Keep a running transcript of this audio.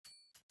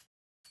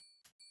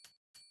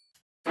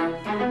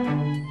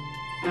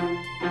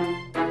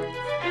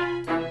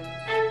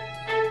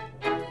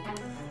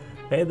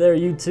Hey there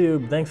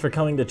YouTube, thanks for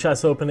coming to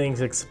Chess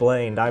Openings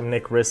Explained. I'm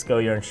Nick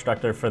Risko, your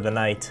instructor for the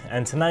night,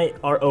 and tonight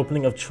our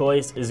opening of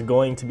choice is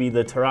going to be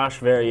the Tarrasch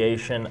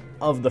Variation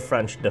of the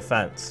French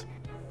defense.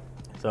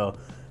 So,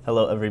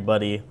 hello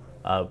everybody.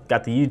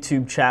 Got the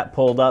YouTube chat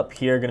pulled up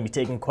here, going to be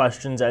taking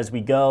questions as we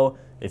go.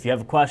 If you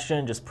have a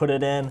question, just put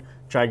it in,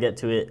 try to get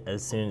to it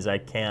as soon as I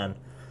can.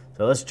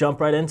 So let's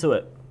jump right into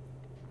it.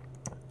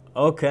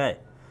 Okay.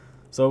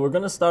 So we're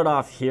going to start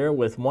off here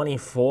with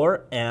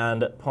 1e4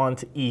 and pawn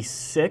to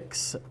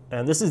e6,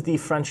 and this is the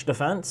French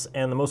defense,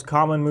 and the most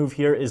common move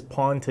here is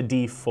pawn to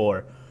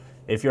d4.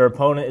 If your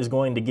opponent is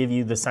going to give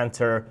you the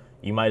center,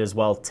 you might as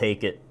well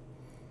take it.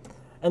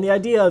 And the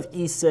idea of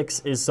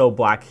e6 is so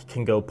black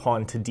can go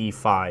pawn to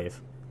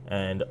d5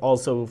 and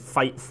also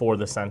fight for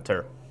the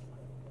center.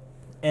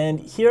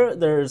 And here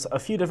there's a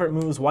few different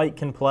moves white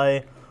can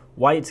play.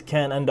 White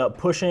can end up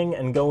pushing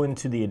and go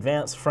into the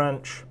advanced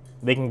French.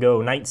 They can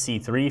go knight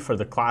c3 for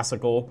the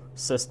classical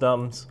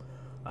systems.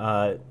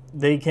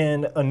 They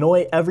can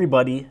annoy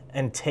everybody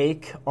and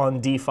take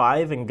on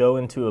d5 and go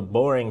into a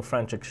boring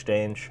French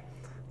exchange.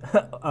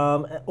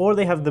 Or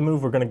they have the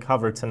move we're going to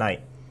cover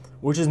tonight,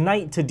 which is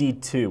knight to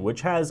d2,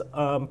 which has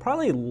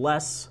probably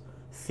less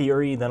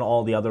theory than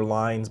all the other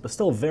lines, but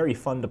still very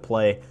fun to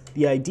play.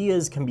 The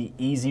ideas can be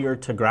easier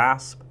to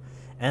grasp.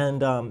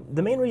 And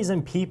the main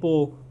reason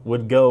people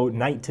would go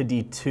knight to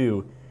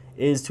d2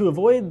 is to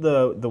avoid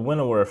the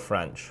winnower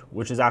French,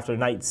 which is after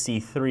knight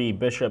c3,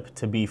 bishop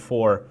to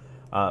b4.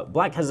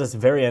 Black has this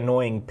very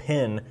annoying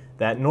pin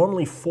that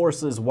normally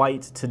forces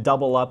white to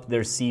double up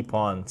their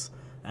c-pawns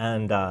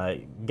and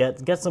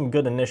get some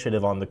good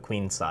initiative on the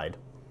queen side.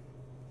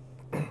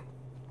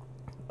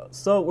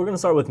 So we're going to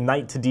start with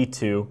knight to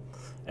d2,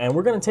 and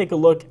we're going to take a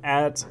look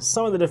at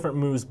some of the different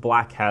moves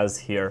black has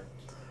here.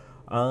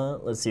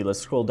 Let's see, let's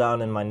scroll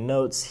down in my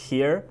notes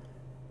here.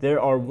 There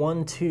are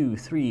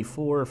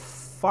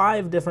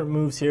 5 different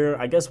moves here.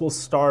 I guess we'll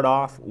start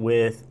off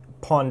with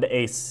pawn to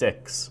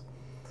a6.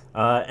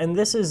 And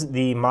this is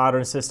the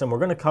modern system. We're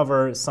going to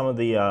cover some of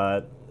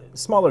the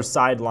smaller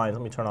sidelines.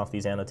 Let me turn off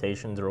these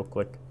annotations real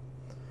quick.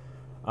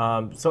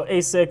 So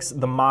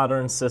a6, the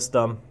modern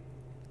system.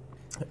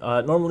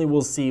 Normally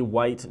we'll see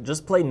white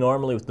just play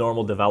normally with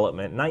normal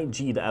development. Knight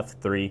g to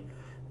f3.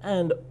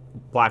 And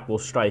black will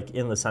strike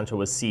in the center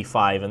with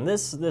c5, and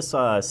this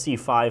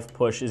c5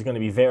 push is going to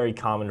be very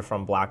common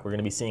from black. We're going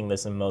to be seeing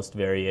this in most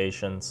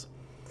variations.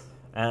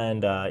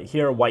 And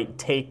here white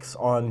takes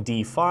on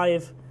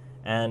d5,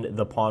 and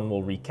the pawn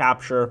will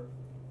recapture.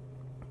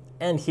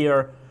 And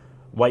here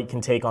white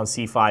can take on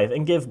c5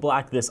 and give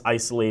black this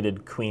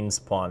isolated queen's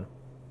pawn.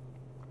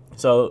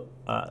 So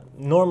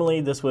normally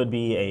this would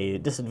be a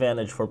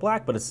disadvantage for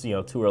black, but it's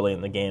too early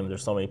in the game.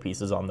 There's so many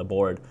pieces on the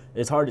board.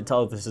 It's hard to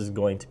tell if this is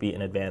going to be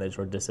an advantage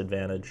or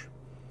disadvantage.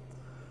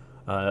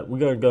 We're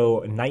going to go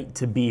knight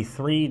to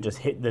b3, just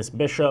hit this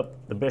bishop.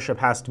 The bishop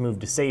has to move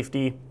to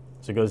safety,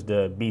 so it goes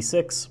to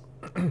b6.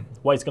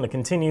 White's going to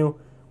continue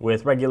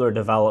with regular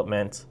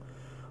development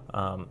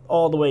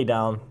all the way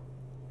down.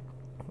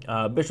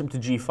 Bishop to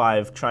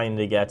g5, trying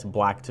to get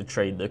black to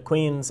trade the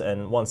queens,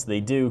 and once they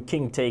do,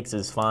 king takes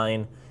is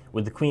fine.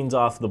 With the queens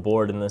off the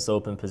board in this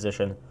open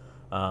position,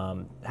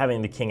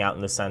 having the king out in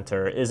the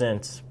center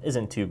isn't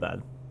too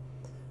bad.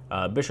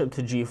 Bishop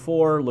to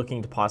g4,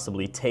 looking to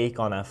possibly take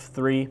on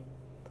f3.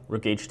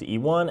 Rook h to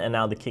e1, and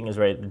now the king is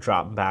ready to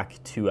drop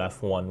back to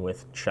f1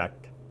 with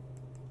check.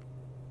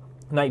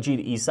 Knight g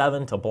to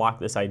e7 to block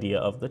this idea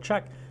of the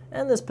check,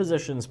 and this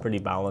position's pretty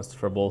balanced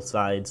for both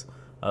sides.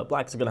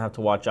 Black's going to have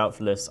to watch out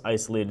for this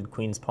isolated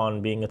queen's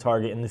pawn being a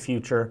target in the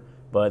future,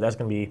 but that's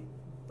going to be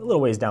a little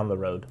ways down the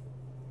road.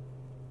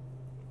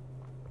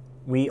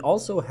 We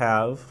also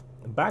have,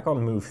 back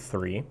on move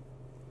 3,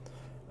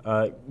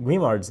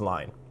 Guimard's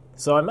line.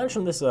 So I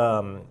mentioned this,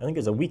 I think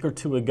it was a week or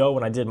two ago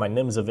when I did my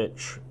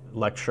Nimzovich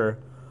lecture,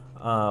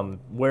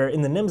 where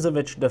in the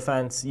Nimzovich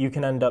defense, you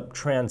can end up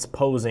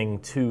transposing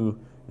to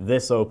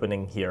this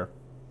opening here.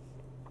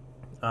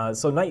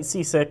 So knight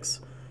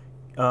c6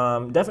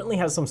 definitely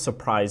has some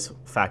surprise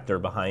factor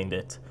behind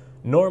it.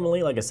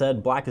 Normally, like I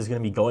said, black is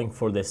going to be going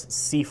for this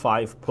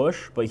c5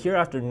 push, but here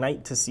after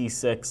knight to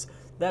c6,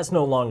 that's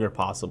no longer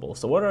possible.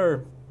 So what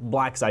are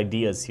black's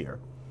ideas here?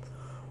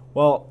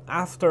 Well,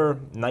 after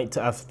knight to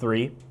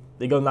f3,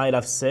 they go knight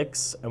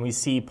f6, and we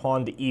see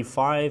pawn to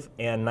e5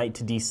 and knight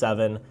to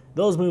d7.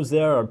 Those moves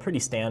there are pretty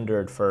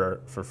standard for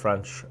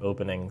French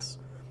openings.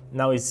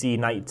 Now we see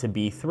knight to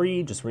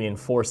b3, just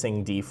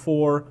reinforcing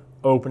d4,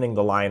 opening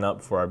the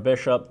lineup for our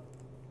bishop.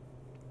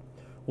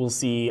 We'll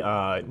see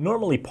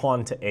normally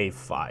pawn to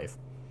a5.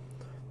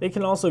 They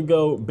can also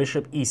go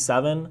bishop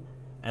e7,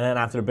 and then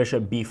after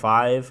bishop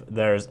b5,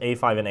 there's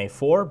a5 and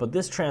a4, but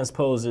this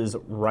transposes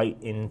right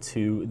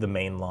into the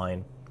main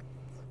line,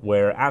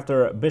 where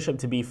after bishop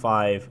to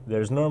b5,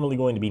 there's normally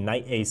going to be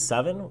knight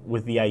a7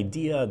 with the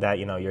idea that,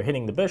 you're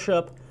hitting the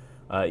bishop.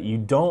 You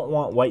don't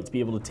want white to be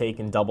able to take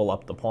and double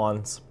up the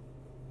pawns.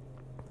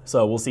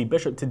 So we'll see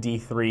bishop to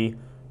d3,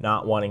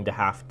 not wanting to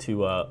have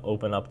to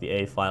open up the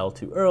A file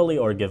too early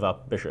or give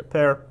up bishop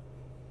pair.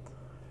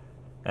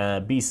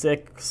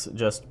 B6,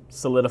 just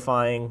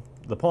solidifying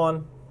the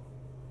pawn.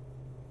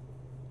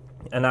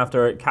 And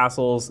after it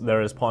castles,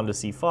 there is pawn to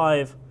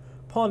c5,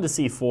 pawn to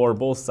c4.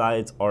 Both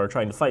sides are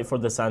trying to fight for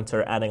the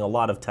center, adding a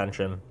lot of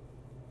tension.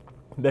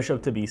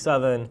 Bishop to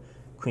b7,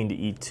 queen to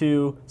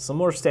e2, some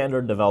more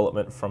standard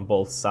development from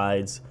both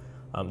sides.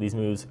 These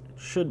moves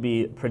should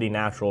be pretty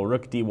natural.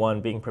 Rook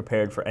d1 being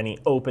prepared for any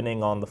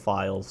opening on the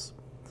files.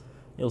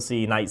 You'll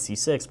see knight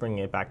c6 bringing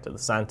it back to the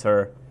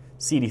center,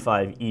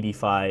 cd5,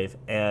 ed5,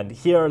 and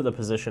here the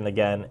position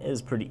again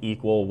is pretty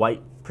equal.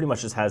 White pretty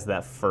much just has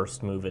that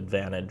first move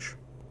advantage.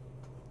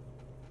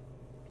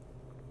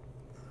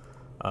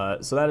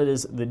 So that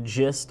is the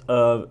gist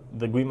of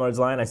the Guimard's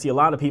line. I see a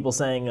lot of people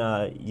saying,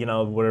 you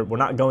know, we're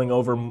not going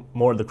over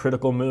more of the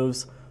critical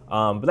moves,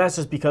 but that's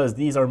just because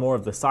these are more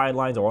of the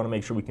sidelines. I want to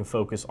make sure we can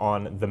focus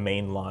on the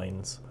main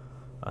lines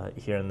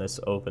here in this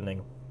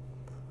opening.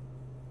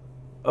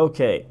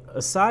 Okay,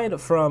 aside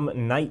from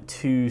knight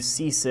to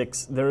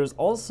c6, there is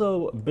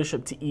also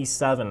bishop to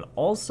e7,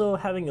 also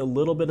having a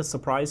little bit of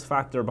surprise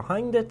factor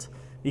behind it,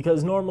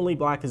 because normally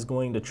black is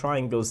going to try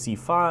and go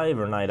c5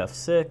 or knight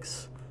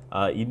f6.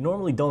 You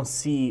normally don't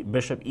see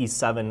bishop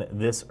e7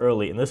 this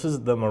early, and this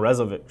is the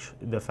Morozovich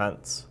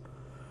defense.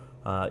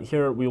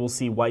 Here we will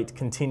see white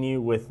continue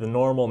with the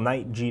normal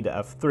knight g to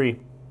f3,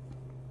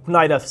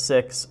 knight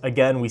f6.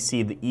 Again, we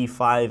see the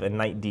e5 and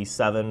knight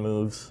d7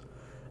 moves,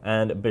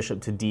 and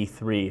bishop to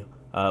d3.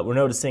 We're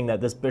noticing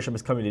that this bishop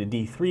is coming to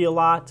d3 a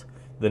lot.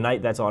 The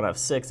knight that's on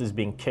f6 is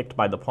being kicked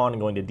by the pawn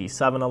and going to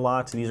d7 a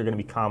lot. So these are going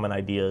to be common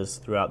ideas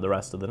throughout the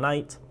rest of the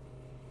night.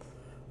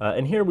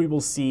 And here we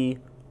will see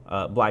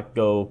black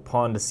go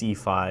pawn to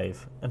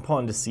c5 and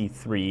pawn to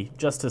c3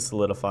 just to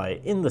solidify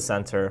in the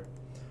center.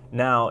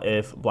 Now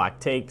if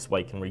black takes,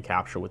 white can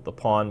recapture with the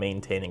pawn,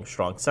 maintaining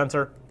strong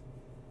center.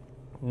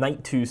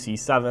 Knight to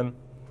c7,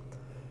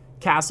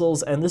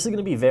 castles, and this is going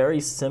to be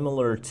very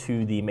similar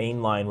to the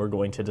main line we're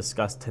going to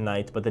discuss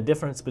tonight, but the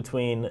difference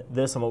between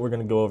this and what we're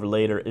going to go over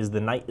later is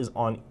the knight is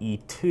on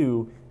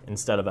e2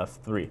 instead of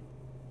f3.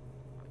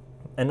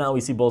 And now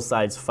we see both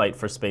sides fight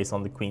for space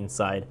on the queen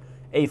side.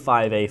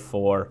 a5,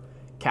 a4,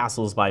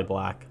 castles by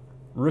black,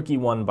 rook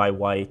e1 by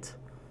white,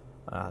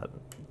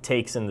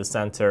 takes in the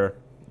center,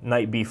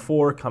 knight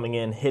b4 coming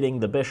in,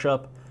 hitting the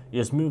bishop. You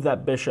just move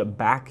that bishop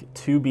back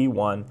to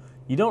b1.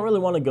 You don't really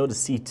want to go to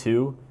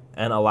c2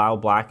 and allow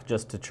black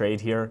just to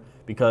trade here,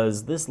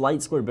 because this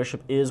light square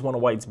bishop is one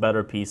of white's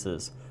better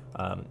pieces.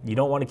 You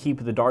don't want to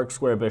keep the dark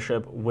square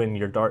bishop when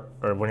your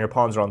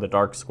pawns are on the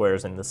dark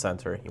squares in the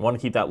center. You want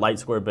to keep that light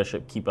square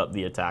bishop, keep up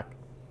the attack.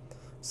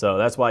 So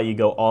that's why you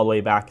go all the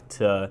way back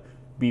to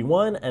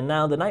b1, and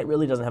now the knight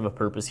really doesn't have a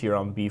purpose here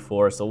on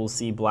b4, so we'll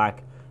see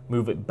black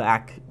move it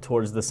back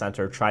towards the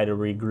center, try to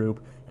regroup.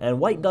 And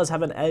white does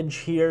have an edge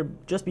here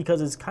just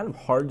because it's kind of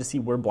hard to see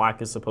where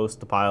black is supposed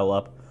to pile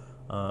up.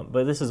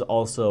 But this is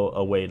also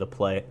a way to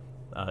play.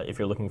 If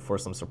you're looking for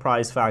some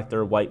surprise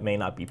factor, white may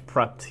not be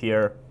prepped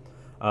here.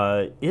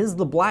 Is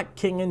the black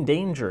king in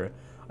danger?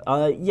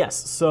 Yes,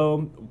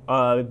 so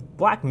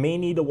black may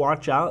need to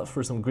watch out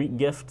for some Greek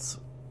gifts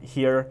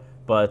here,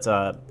 but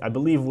I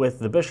believe with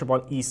the bishop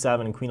on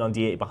e7 and queen on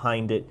d8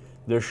 behind it,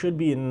 there should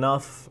be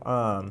enough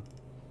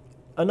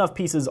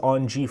pieces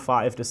on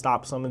g5 to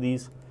stop some of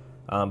these.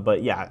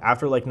 But yeah,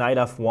 after like knight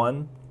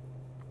f1,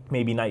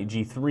 maybe knight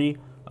g3,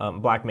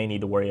 black may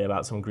need to worry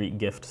about some Greek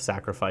gift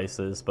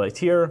sacrifices, but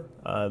here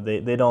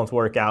they don't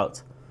work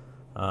out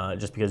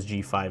just because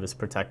g5 is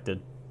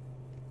protected.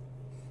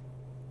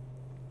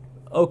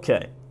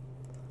 Okay.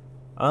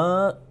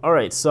 All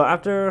right, so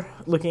after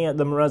looking at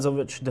the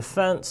Morozovich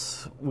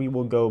defense, we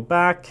will go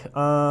back.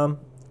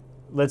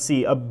 Let's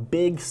see, a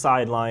big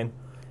sideline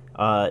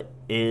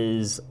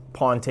is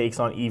pawn takes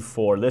on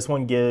e4. This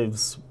one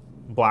gives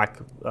black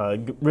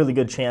really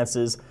good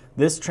chances.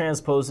 This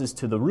transposes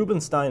to the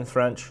Rubinstein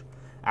French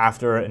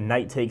after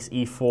knight takes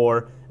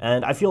e4,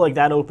 and I feel like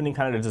that opening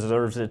kind of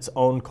deserves its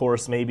own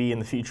course. Maybe in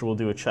the future we'll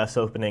do a chess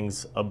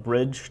openings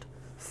abridged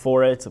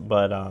for it,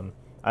 but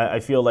I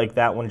feel like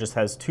that one just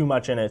has too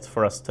much in it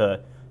for us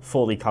to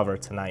fully cover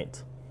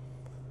tonight.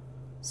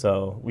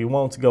 So we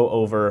won't go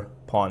over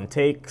pawn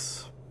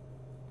takes.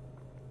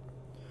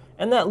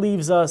 And that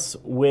leaves us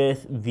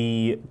with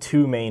the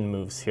two main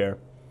moves here.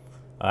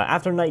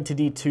 After knight to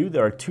d2,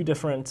 there are two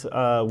different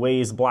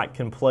ways black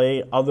can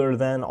play other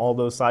than all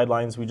those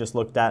sidelines we just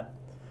looked at.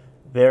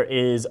 There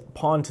is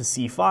pawn to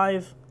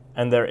c5,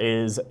 and there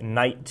is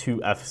knight to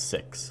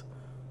f6.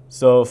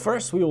 So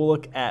first we will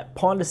look at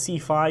pawn to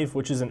c5,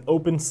 which is an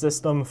open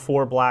system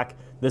for black.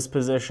 This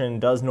position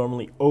does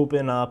normally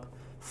open up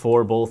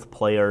for both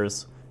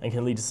players and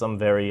can lead to some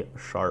very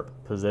sharp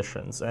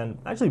positions. And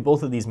actually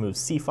both of these moves,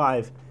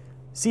 c5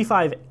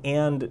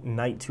 and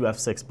knight to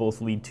f6,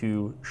 both lead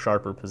to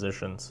sharper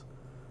positions.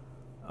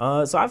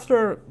 So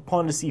after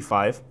pawn to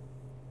c5,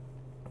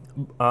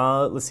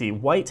 let's see,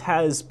 white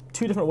has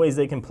two different ways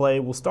they can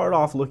play. We'll start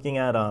off looking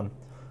at,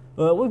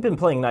 we've been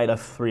playing knight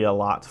f3 a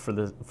lot for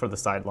the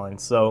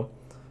sidelines. So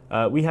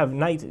We have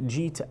knight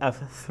g to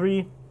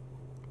f3,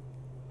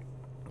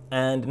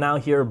 and now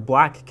here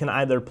black can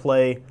either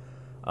play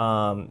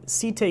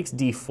c takes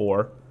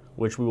d4,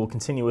 which we will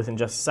continue with in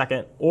just a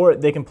second, or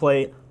they can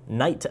play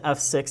knight to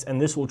f6,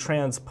 and this will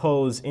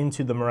transpose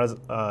into the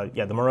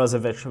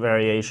Tarrasch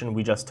variation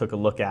we just took a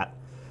look at.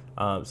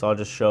 So I'll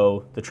just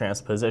show the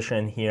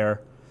transposition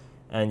here,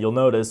 and you'll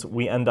notice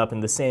we end up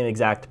in the same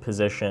exact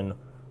position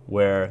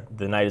where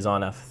the knight is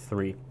on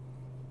f3.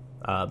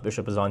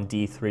 Bishop is on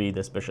d3,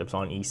 this bishop's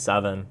on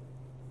e7,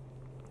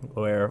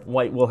 where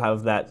white will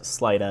have that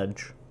slight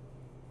edge.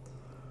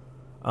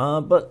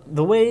 But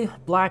the way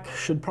black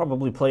should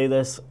probably play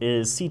this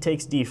is c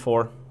takes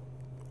d4,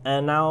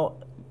 and now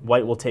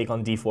white will take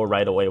on d4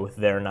 right away with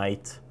their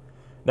knight.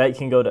 Knight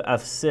can go to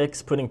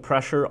f6, putting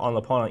pressure on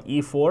the pawn on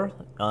e4,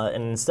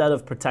 and instead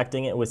of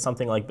protecting it with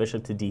something like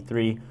bishop to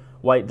d3,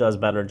 white does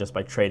better just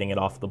by trading it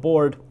off the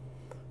board.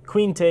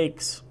 Queen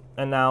takes,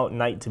 and now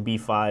knight to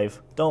b5.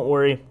 Don't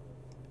worry,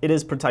 it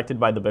is protected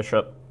by the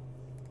bishop.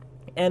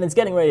 And it's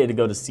getting ready to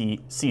go to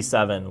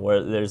c7,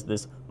 where there's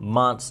this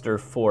monster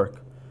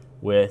fork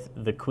with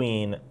the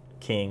queen,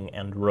 king,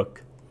 and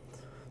rook.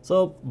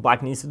 So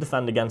black needs to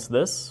defend against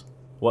this.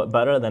 What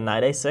better than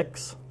knight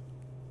a6?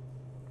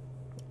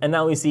 And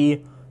now we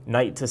see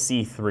knight to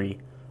c3.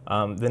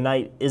 The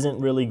knight isn't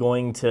really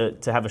going to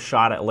have a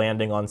shot at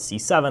landing on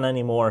c7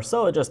 anymore,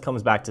 so it just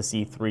comes back to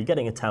c3,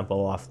 getting a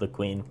tempo off the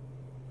queen.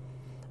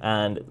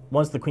 And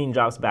once the queen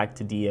drops back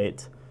to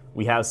d8,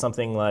 we have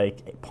something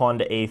like pawn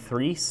to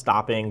a3,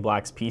 stopping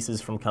black's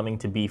pieces from coming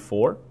to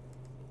b4.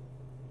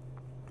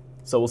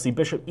 So we'll see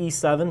bishop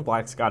e7,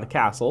 black's got a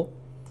castle.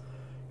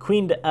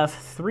 Queen to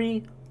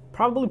f3,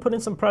 probably putting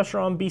some pressure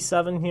on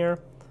b7 here.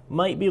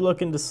 Might be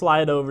looking to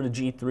slide over to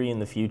g3 in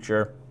the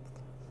future.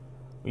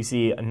 We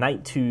see a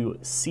knight to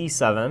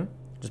c7,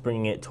 just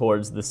bringing it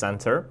towards the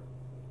center.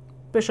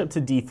 Bishop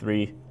to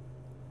d3,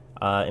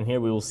 and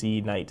here we will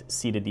see knight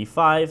c to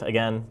d5,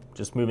 again,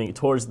 just moving it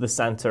towards the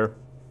center.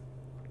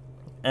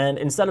 And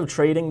instead of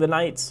trading the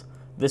knights,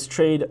 this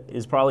trade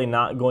is probably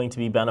not going to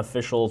be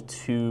beneficial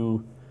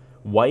to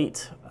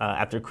white.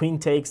 After queen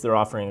takes, they're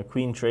offering a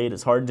queen trade.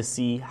 It's hard to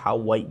see how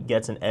white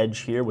gets an edge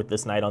here with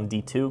this knight on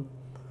d2.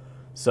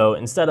 So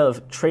instead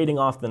of trading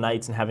off the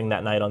knights and having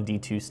that knight on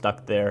d2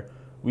 stuck there,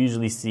 we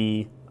usually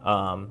see,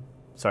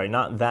 sorry,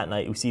 not that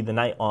knight, we see the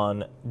knight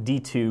on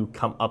d2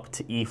 come up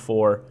to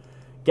e4,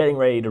 getting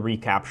ready to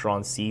recapture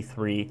on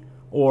c3,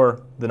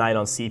 or the knight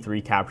on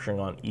c3 capturing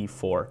on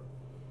e4.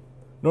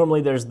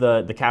 Normally there's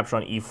the capture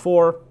on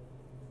e4.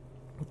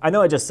 I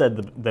know I just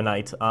said the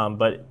knight,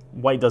 but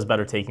white does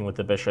better taking with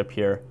the bishop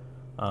here,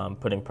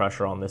 putting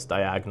pressure on this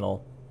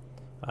diagonal,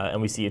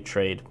 and we see a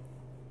trade.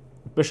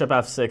 Bishop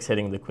f6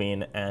 hitting the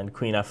queen, and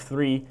queen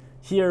f3.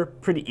 Here,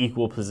 pretty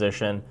equal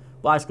position.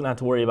 Black's going to have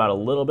to worry about a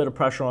little bit of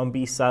pressure on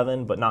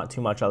b7, but not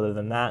too much other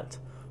than that.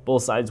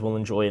 Both sides will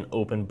enjoy an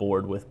open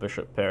board with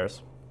bishop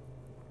pairs.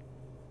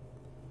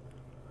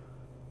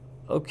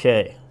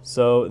 Okay,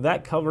 so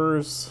that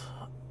covers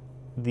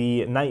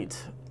the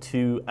knight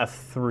to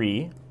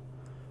f3.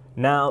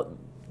 Now,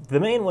 the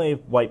main way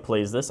white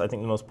plays this, I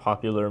think the most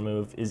popular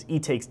move, is e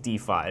takes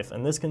d5,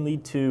 and this can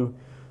lead to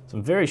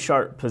some very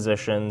sharp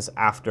positions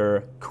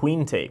after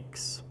queen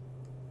takes.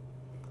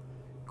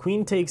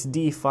 Queen takes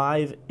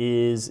d5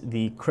 is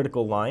the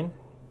critical line.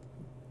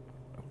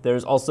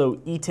 There's also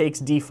e takes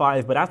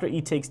d5, but after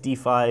e takes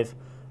d5,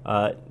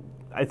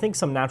 I think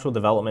some natural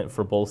development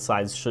for both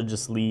sides should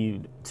just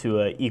lead to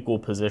an equal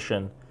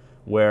position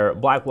where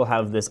black will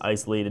have this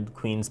isolated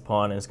queen's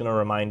pawn, and it's going to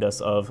remind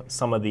us of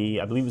some of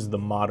the, I believe it was the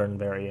modern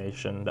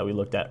variation that we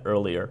looked at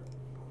earlier.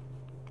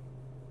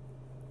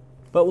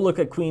 But we'll look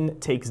at queen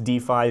takes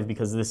d5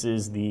 because this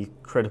is the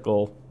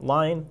critical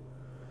line.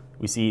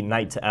 We see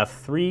knight to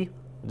f3,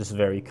 this is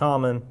very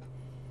common.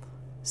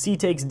 C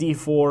takes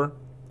d4,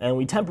 and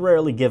we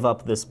temporarily give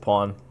up this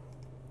pawn.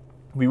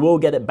 We will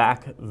get it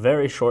back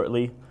very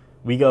shortly.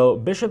 We go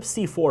bishop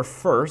c4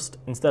 first,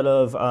 instead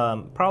of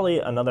probably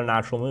another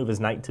natural move is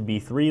knight to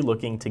b3,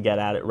 looking to get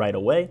at it right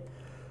away.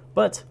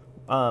 But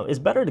it's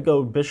better to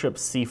go bishop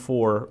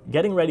c4,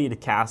 getting ready to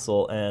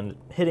castle and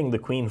hitting the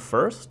queen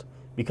first,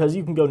 because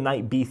you can go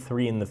knight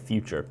b3 in the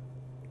future.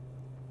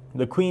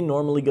 The queen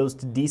normally goes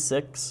to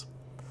d6,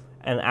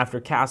 and after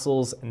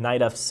castles,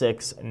 knight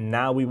f6,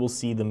 now we will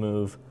see the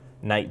move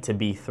knight to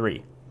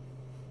b3.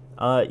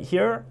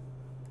 Here,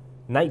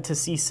 knight to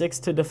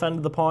c6 to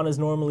defend the pawn is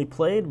normally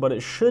played, but it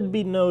should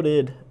be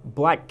noted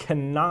black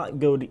cannot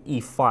go to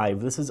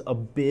e5. This is a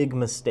big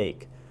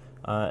mistake,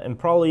 and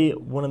probably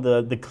one of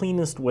the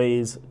cleanest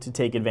ways to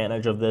take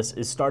advantage of this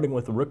is starting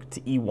with rook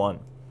to e1.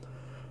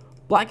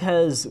 Black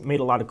has made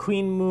a lot of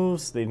queen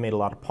moves, they've made a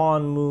lot of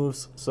pawn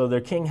moves, so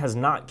their king has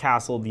not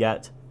castled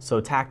yet,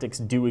 so tactics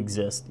do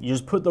exist. You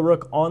just put the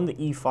rook on the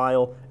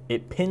e-file,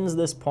 it pins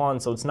this pawn,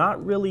 so it's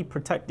not really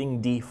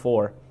protecting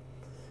d4.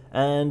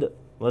 And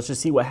let's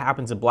just see what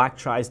happens if black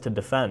tries to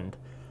defend.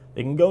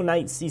 They can go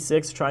knight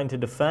c6 trying to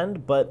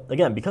defend, but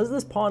again, because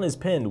this pawn is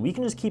pinned, we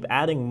can just keep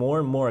adding more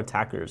and more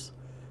attackers.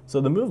 So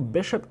the move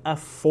bishop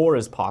f4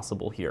 is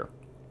possible here.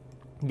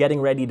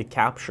 getting ready to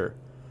capture.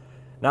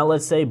 Now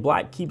let's say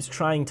black keeps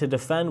trying to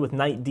defend with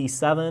knight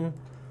d7.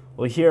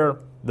 Well, here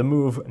the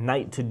move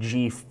knight to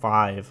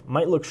g5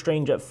 might look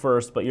strange at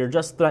first, but you're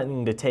just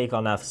threatening to take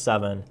on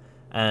f7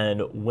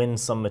 and win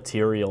some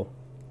material.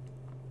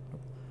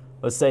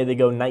 Let's say they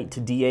go knight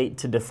to d8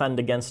 to defend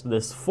against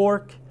this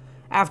fork.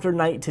 After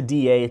knight to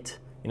d8,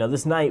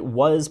 this knight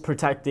was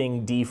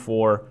protecting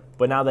d4,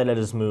 but now that it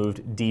has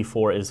moved,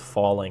 d4 is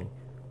falling.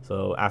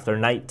 So after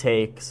knight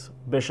takes,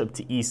 bishop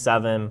to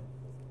e7,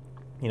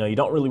 you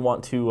don't really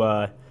want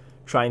to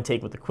try and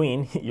take with the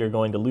queen. You're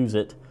going to lose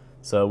it.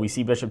 So we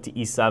see bishop to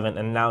e7,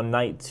 and now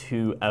knight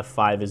to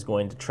f5 is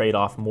going to trade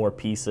off more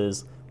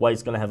pieces.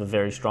 White's going to have a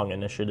very strong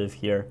initiative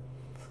here.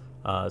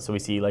 So we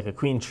see like a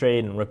queen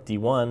trade and rook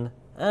d1.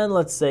 And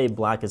let's say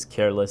black is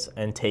careless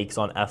and takes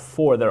on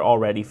f4. They're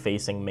already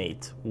facing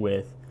mate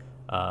with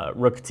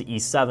rook to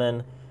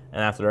e7.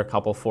 And after a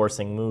couple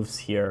forcing moves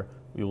here,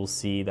 we will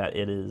see that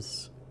it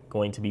is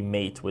going to be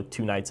mate with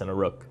two knights and a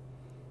rook.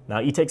 Now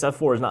e takes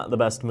f4 is not the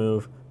best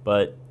move,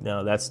 but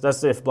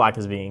that's if black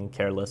is being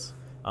careless.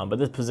 But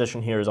this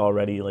position here is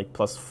already like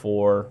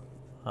 +4,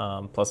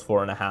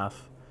 +4.5,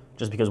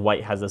 just because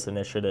white has this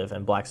initiative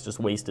and black's just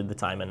wasted the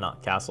time and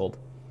not castled.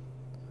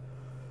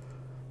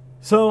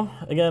 So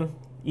again,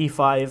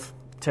 e5,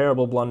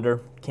 terrible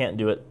blunder, can't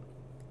do it.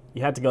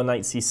 You have to go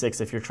knight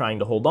c6 if you're trying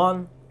to hold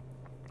on.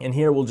 And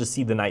here we'll just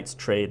see the knights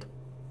trade.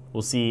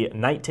 We'll see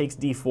knight takes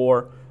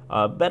d4.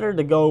 Better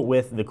to go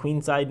with the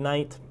queenside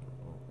knight.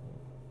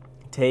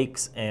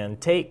 Takes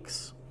and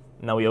takes.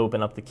 Now we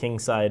open up the king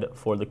side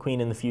for the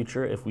queen in the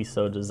future if we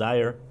so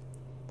desire.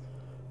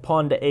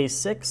 Pawn to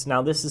a6.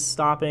 Now this is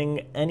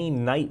stopping any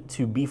knight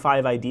to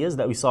b5 ideas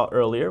that we saw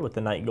earlier with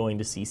the knight going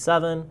to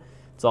c7.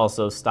 It's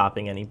also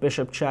stopping any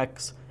bishop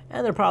checks.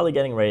 And they're probably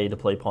getting ready to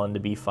play pawn to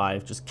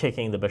b5, just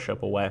kicking the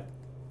bishop away.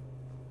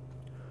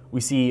 We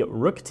see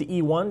rook to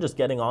e1, just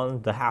getting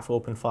on the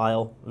half-open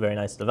file. Very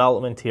nice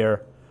development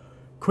here.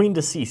 Queen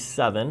to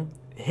c7,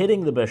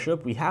 hitting the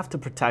bishop. We have to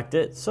protect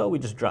it, so we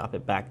just drop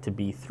it back to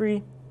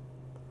b3.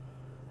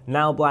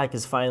 Now black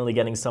is finally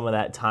getting some of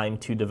that time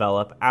to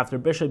develop. After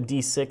bishop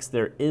d6,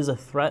 there is a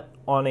threat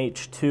on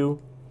h2,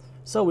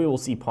 so we will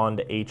see pawn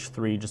to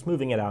h3, just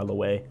moving it out of the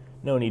way.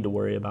 No need to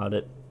worry about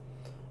it.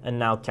 And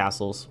now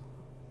castles.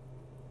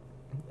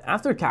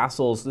 After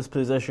castles, this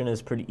position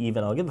is pretty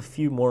even. I'll give a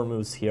few more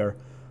moves here.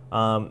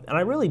 And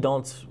I really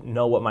don't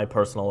know what my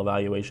personal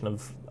evaluation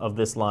of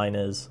this line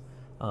is.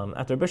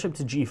 After bishop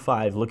to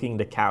g5, looking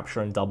to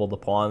capture and double the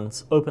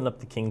pawns, open up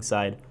the king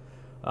side.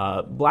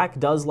 Black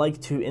does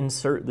like to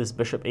insert this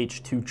bishop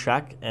h2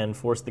 check and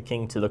force the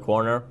king to the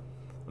corner.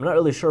 I'm not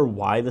really sure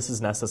why this is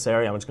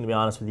necessary. I'm just going to be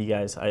honest with you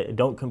guys. I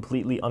don't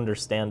completely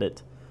understand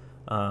it.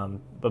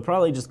 But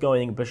probably just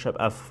going bishop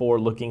f4,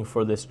 looking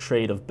for this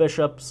trade of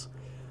bishops.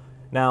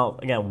 Now,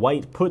 again,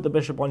 white put the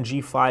bishop on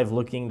g5,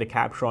 looking to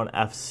capture on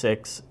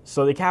f6.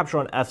 So they capture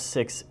on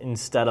f6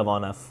 instead of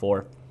on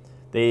f4.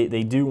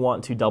 They do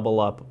want to double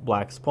up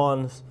black's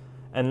pawns.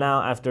 And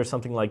now after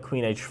something like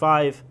queen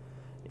h5,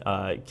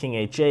 king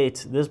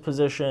h8, this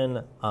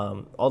position,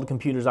 all the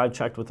computers I've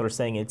checked with are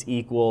saying it's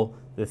equal.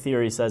 The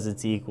theory says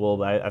it's equal,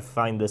 but I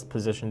find this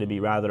position to be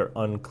rather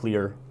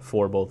unclear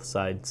for both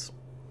sides.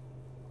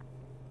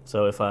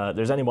 So if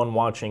there's anyone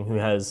watching who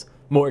has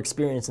more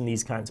experience in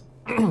these kinds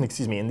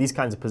in these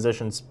kinds of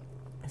positions,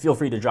 feel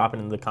free to drop it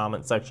in the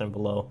comment section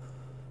below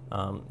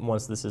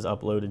once this is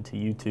uploaded to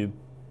YouTube.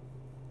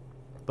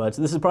 But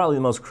this is probably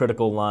the most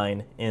critical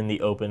line in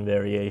the open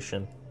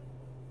variation.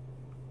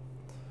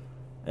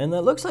 And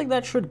that looks like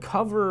that should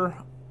cover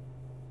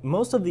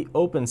most of the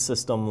open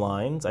system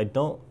lines. I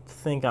don't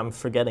think I'm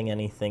forgetting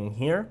anything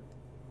here.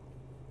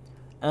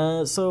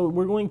 So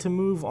we're going to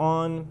move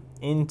on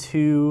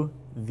into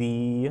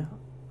the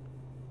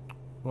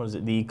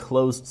the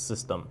closed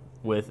system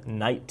with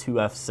knight to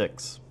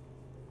f6.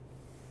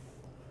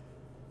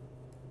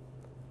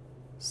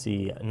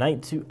 See,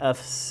 knight to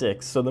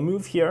f6. So the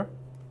move here,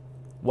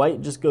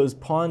 white just goes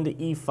pawn to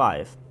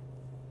e5.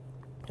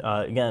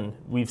 Again,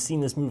 we've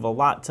seen this move a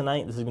lot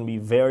tonight. This is going to be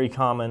very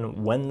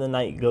common when the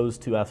knight goes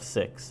to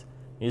f6.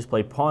 You just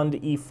play pawn to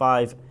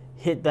e5,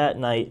 hit that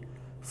knight,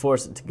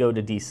 force it to go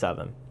to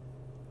d7.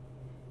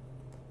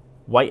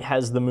 White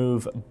has the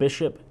move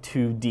bishop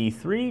to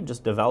d3,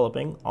 just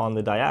developing on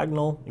the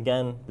diagonal.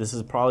 Again, this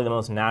is probably the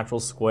most natural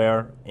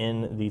square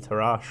in the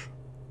Tarrasch.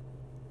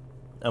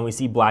 And we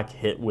see black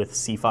hit with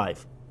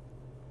c5.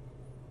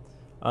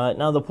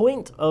 Now the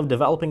point of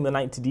developing the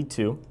knight to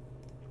d2,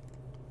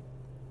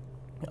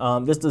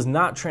 this does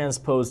not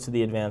transpose to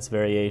the advanced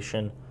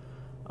variation.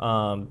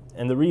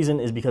 And the reason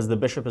is because the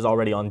bishop is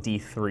already on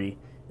d3.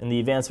 In the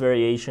advanced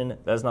variation,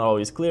 that's not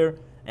always clear.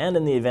 And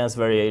in the advanced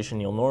variation,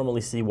 you'll normally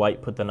see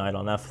white put the knight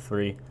on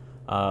f3,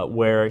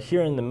 where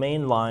here in the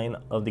main line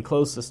of the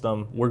closed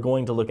system, we're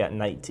going to look at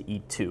knight to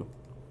e2.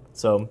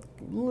 So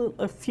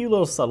a few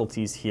little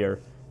subtleties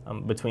here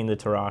between the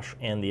Tarrasch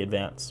and the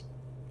advance.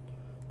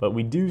 But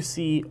we do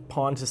see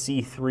pawn to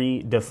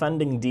c3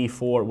 defending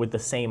d4 with the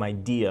same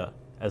idea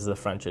as the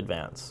French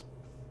advance.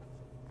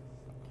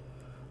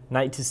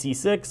 Knight to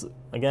c6,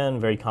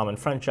 again, very common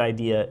French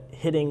idea,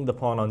 hitting the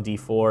pawn on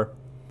d4.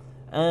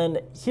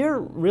 And here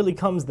really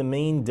comes the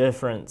main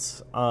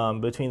difference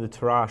between the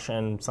Tarrasch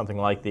and something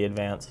like the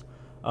advanced,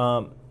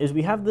 is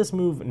we have this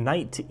move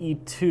knight to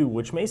e2,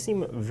 which may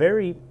seem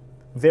very,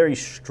 very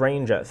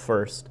strange at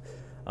first.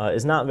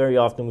 It's not very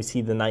often we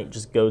see the knight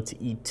just go to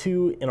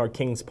e2 in our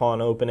king's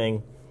pawn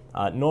opening.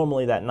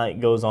 Normally that knight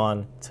goes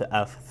on to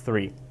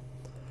f3.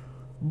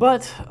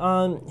 But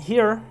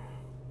here,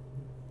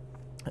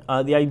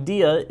 the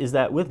idea is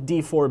that with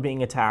d4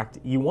 being attacked,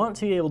 you want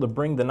to be able to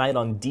bring the knight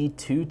on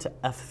d2 to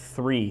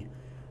f3.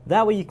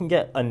 That way you can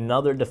get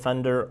another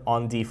defender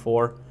on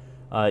d4.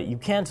 You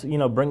can't,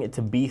 bring it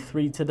to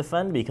b3 to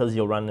defend because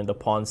you'll run into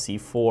pawn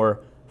c4,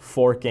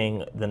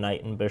 forking the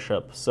knight and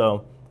bishop.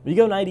 So we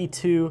go knight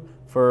e2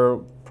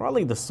 for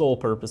probably the sole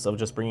purpose of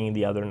just bringing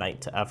the other knight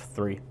to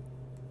f3.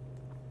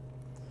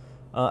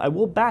 I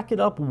will back it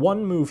up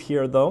one move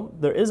here, though.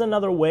 There is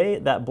another way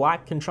that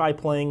black can try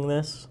playing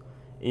this,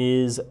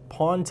 is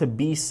pawn to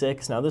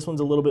b6. Now this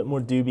one's a little bit more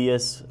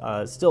dubious,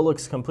 still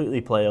looks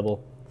completely playable,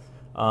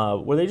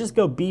 where they just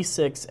go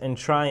b6 and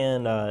try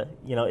and,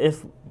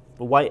 if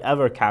white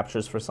ever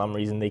captures for some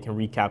reason, they can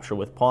recapture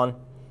with pawn,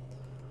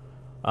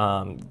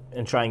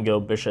 and try and go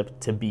bishop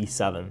to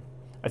b7.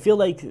 I feel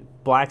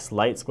like black's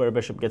light square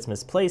bishop gets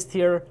misplaced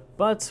here,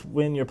 but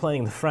when you're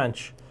playing the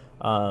French,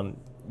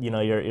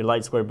 your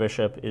light square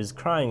bishop is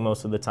crying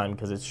most of the time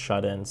because it's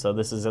shut in, so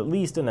this is at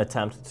least an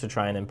attempt to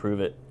try and improve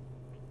it.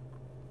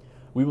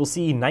 We will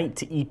see knight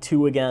to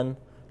e2 again,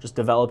 just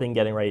developing,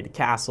 getting ready to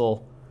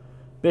castle.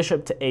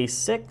 Bishop to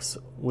a6,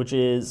 which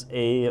is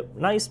a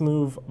nice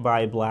move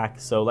by black.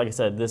 So like I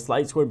said, this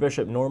light square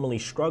bishop normally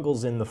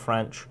struggles in the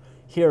French.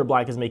 Here,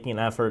 black is making an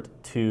effort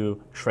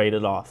to trade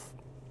it off.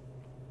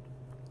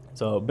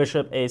 So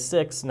bishop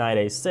a6, knight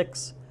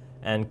a6,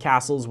 and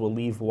castles will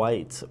leave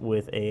white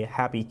with a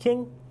happy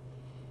king.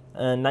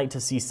 And knight to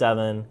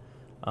c7,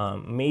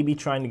 maybe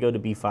trying to go to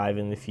b5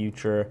 in the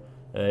future.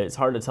 It's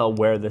hard to tell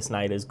where this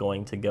knight is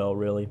going to go,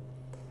 really.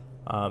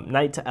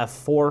 Knight to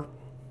f4,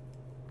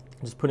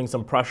 just putting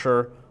some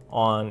pressure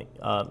on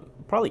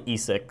probably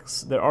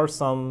e6. There are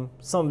some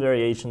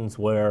variations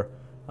where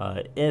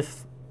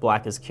if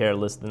black is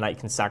careless, the knight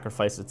can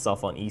sacrifice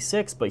itself on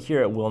e6, but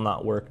here it will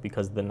not work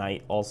because the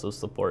knight also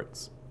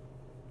supports.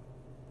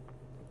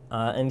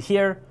 And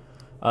here,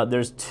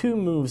 there's two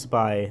moves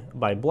by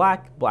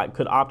black. Black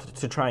could opt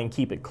to try and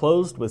keep it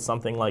closed with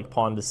something like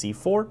pawn to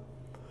c4,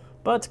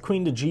 but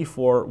queen to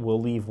g4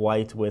 will leave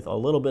white with a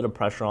little bit of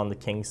pressure on the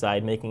king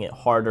side, making it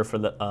harder for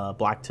the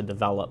black to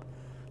develop.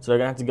 So they're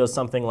going to have to go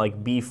something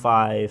like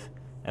b5,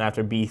 and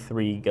after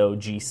b3 go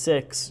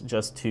g6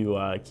 just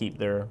to keep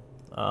their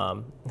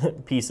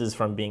pieces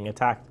from being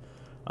attacked,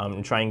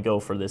 and try and go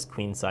for this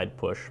queenside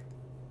push.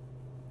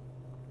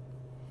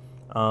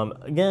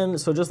 Again,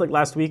 so just like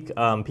last week,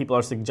 people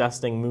are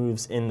suggesting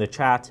moves in the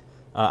chat.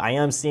 I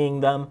am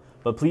seeing them,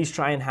 but please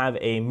try and have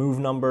a move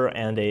number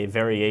and a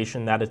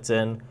variation that it's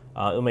in.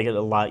 It'll make it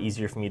a lot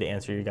easier for me to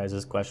answer your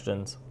guys'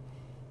 questions.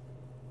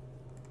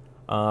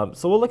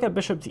 So we'll look at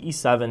bishop to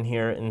e7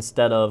 here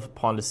instead of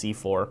pawn to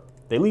c4.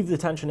 They leave the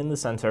tension in the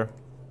center.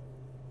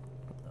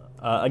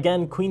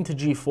 Again, queen to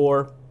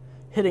g4,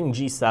 hitting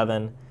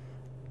g7,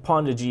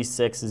 pawn to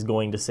g6 is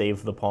going to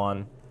save the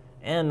pawn,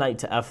 and knight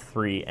to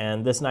f3.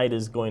 And this knight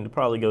is going to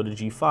probably go to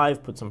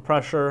g5, put some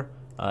pressure.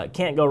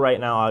 Can't go right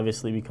now,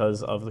 obviously,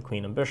 because of the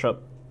queen and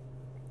bishop,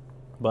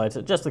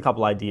 but just a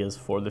couple ideas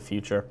for the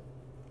future.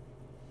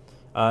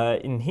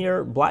 In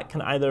here, black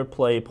can either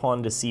play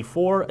pawn to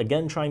c4,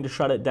 again trying to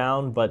shut it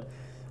down, but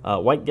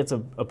white gets a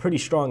pretty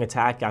strong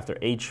attack after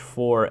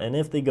h4, and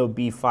if they go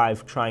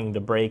b5 trying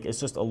to break, it's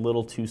just a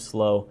little too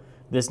slow.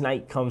 This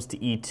knight comes to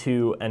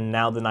e2, and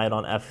now the knight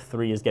on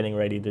f3 is getting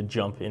ready to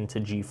jump into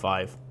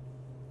g5.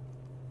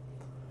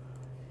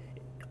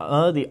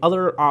 The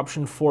other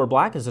option for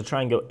black is to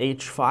try and go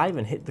h5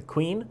 and hit the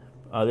queen.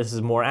 This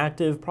is more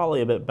active,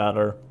 probably a bit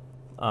better.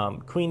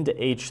 Queen to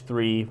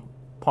h3,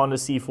 pawn to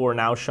c4,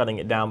 now shutting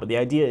it down, but the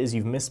idea is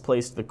you've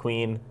misplaced the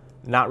queen,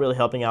 not really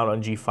helping out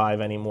on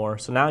g5 anymore.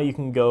 So now you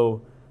can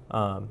go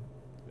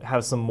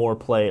have some more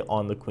play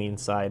on the queen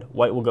side.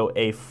 White will go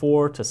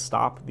a4 to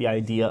stop the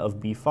idea of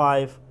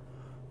b5.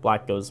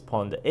 Black goes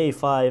pawn to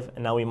a5,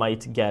 and now we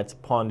might get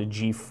pawn to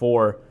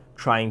g4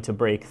 trying to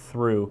break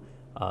through.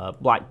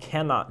 Black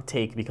cannot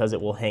take because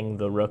it will hang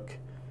the rook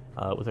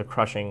with a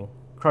crushing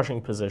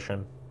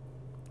position.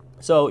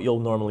 So you'll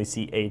normally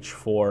see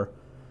h4,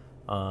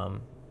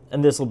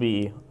 and this will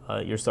be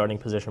your starting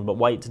position, but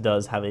white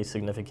does have a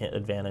significant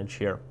advantage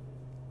here.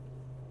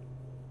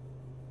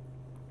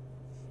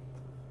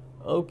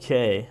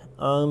 Okay,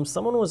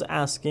 someone was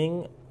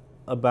asking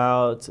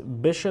about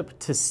bishop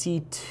to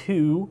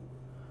c2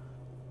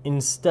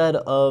 instead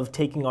of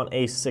taking on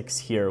a6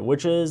 here,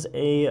 which is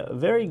a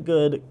very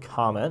good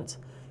comment.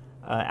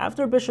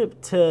 After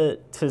bishop to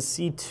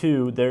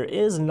c2, there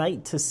is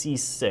knight to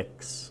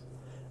c6,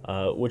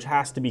 which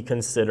has to be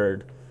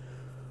considered.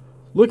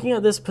 Looking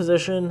at this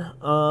position,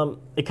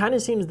 it kind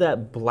of seems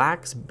that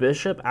black's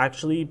bishop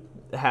actually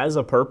has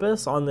a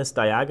purpose on this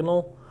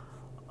diagonal.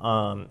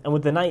 And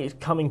with the knight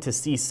coming to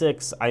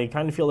c6, I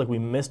kind of feel like we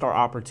missed our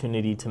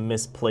opportunity to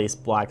misplace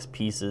black's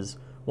pieces.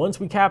 Once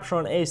we capture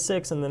on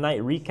a6 and the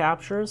knight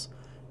recaptures,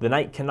 the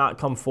knight cannot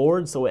come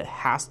forward, so it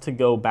has to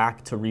go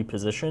back to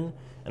reposition.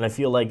 And I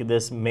feel like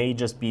this may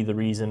just be the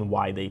reason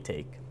why they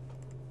take.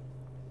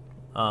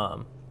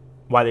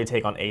 Why they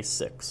take on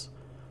a6.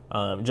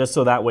 Just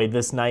so that way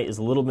this knight is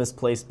a little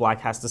misplaced.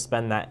 Black has to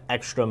spend that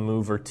extra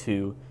move or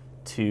two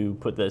to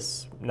put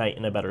this knight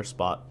in a better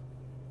spot.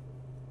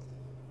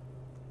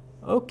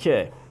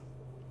 Okay.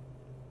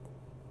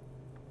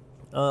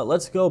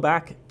 Let's go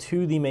back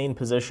to the main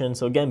position.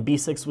 So again,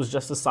 b6 was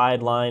just a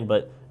sideline,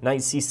 but knight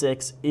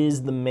c6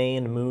 is the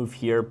main move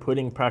here,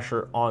 putting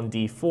pressure on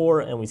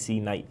d4, and we see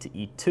knight to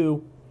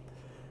e2.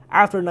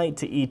 After knight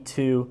to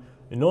e2,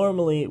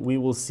 normally we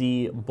will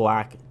see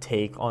black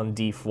take on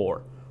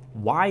d4.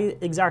 Why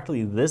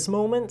exactly this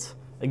moment?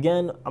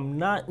 Again, I'm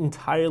not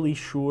entirely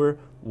sure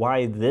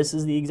why this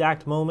is the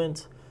exact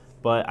moment,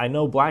 but I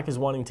know black is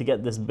wanting to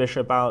get this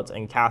bishop out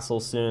and castle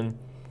soon.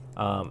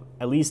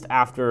 At least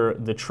after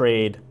the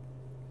trade,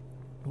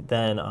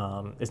 then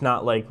it's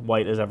not like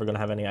white is ever going to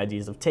have any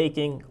ideas of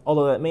taking,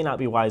 although that may not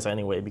be wise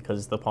anyway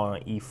because the pawn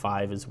on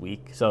e5 is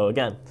weak. So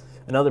again,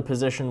 another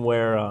position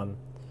where,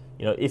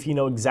 you know, if you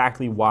know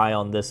exactly why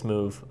on this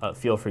move,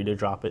 feel free to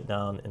drop it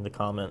down in the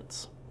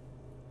comments.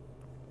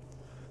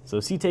 So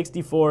c takes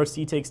d4,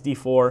 c takes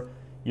d4.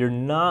 You're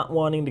not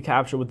wanting to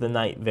capture with the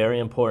knight, very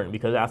important,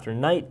 because after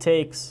knight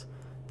takes,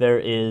 there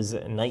is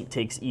knight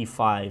takes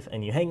e5,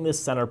 and you hang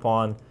this center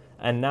pawn,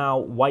 and now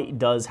white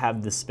does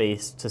have the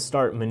space to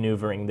start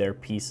maneuvering their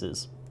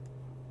pieces.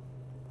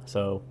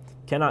 So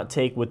cannot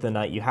take with the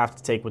knight, you have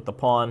to take with the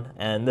pawn,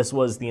 and this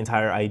was the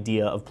entire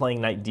idea of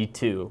playing knight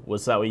d2,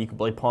 was that way you could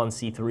play pawn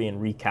c3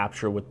 and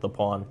recapture with the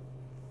pawn.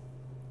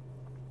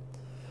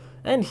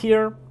 And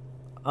here,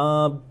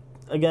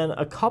 again,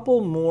 a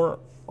couple more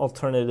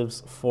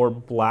alternatives for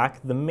black.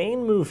 The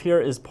main move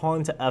here is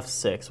pawn to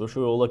f6, which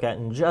we will look at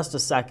in just a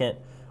second,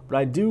 but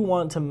I do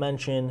want to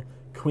mention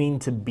queen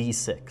to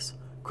b6.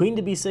 Queen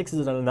to b6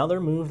 is another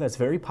move that's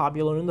very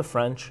popular in the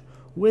French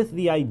with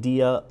the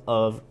idea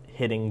of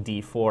hitting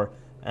d4.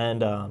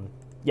 And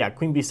yeah,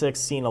 queen b6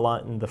 seen a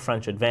lot in the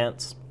French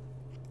advance.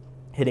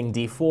 Hitting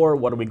d4,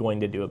 what are we going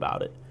to do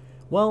about it?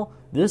 Well,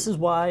 this is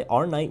why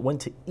our knight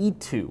went to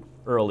e2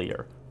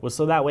 earlier, was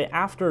so that way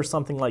after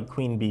something like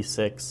queen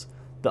b6,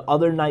 the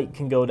other knight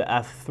can go to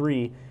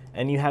f3,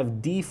 and you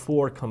have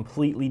d4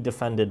 completely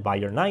defended by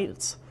your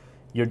knights.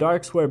 Your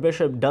dark square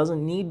bishop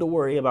doesn't need to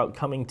worry about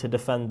coming to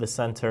defend the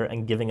center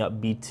and giving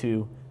up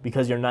b2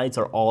 because your knights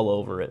are all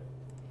over it.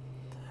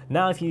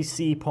 Now if you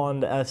see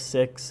pawn to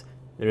f6,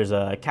 there's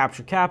a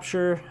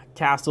capture,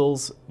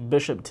 castles,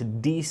 bishop to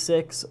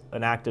d6,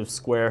 an active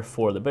square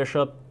for the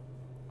bishop.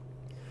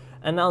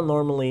 And now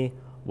normally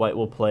white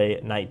will play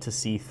knight to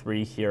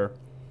c3 here.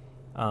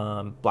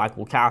 Black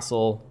will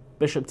castle,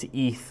 bishop to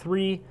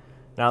e3.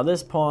 Now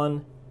this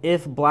pawn,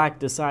 if black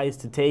decides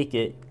to take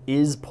it,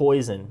 is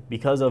poisoned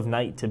because of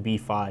knight to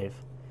b5,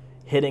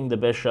 hitting the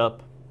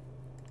bishop.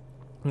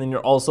 And then you're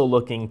also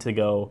looking to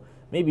go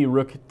maybe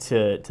rook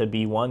to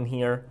b1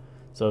 here.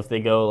 So if they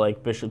go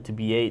like bishop to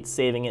b8,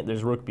 saving it,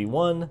 there's rook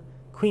b1,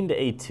 queen to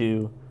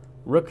a2,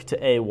 rook to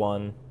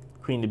a1,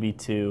 queen to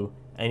b2,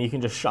 and you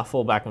can just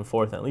shuffle back and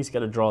forth and at least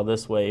get a draw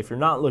this way. If you're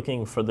not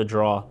looking for the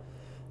draw,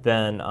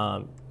 then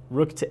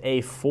rook to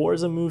a4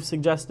 is a move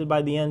suggested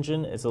by the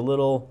engine. It's a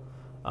little,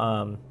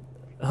 a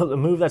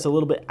move that's a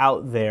little bit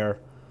out there,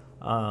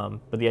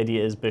 but the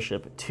idea is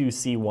bishop to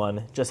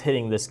c1, just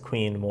hitting this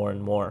queen more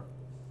and more.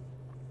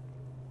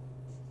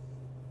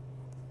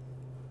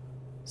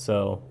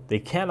 So they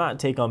cannot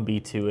take on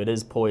b2, it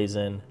is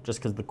poison, just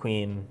because the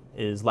queen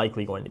is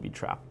likely going to be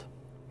trapped.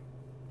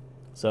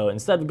 So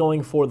instead of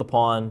going for the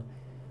pawn,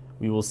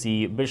 we will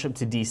see bishop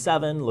to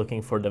d7,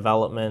 looking for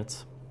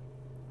development.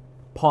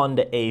 Pawn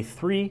to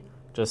a3,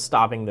 just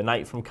stopping the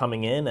knight from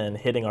coming in and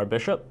hitting our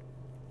bishop.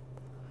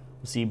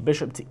 We'll see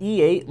bishop to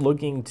e8,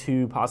 looking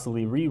to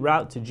possibly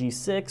reroute to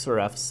g6 or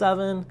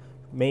f7,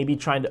 maybe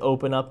trying to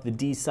open up the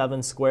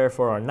d7 square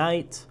for our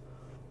knight.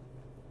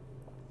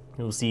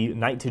 We'll see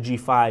knight to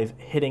g5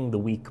 hitting the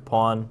weak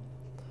pawn,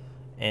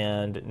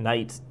 and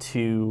knight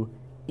to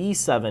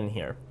e7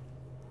 here.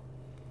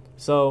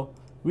 So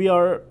we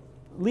are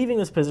leaving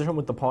this position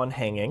with the pawn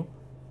hanging.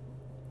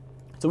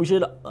 So we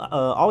should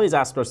always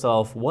ask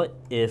ourselves, what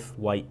if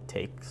white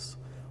takes?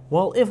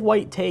 Well, if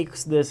white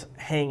takes this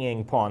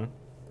hanging pawn,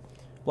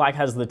 black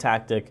has the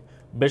tactic,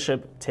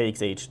 bishop takes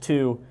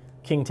h2,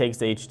 king takes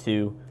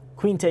h2,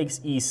 queen takes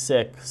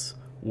e6,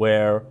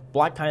 where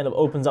black kind of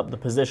opens up the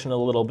position a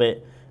little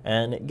bit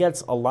and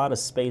gets a lot of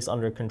space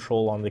under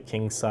control on the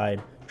king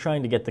side,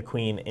 trying to get the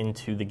queen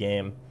into the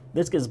game.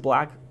 This gives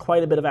black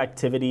quite a bit of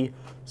activity,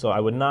 so I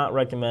would not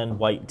recommend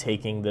white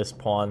taking this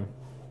pawn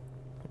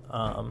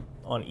on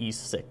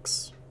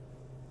e6.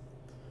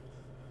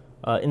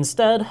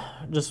 Instead,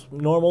 just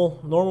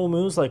normal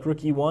moves like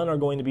rook e1 are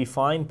going to be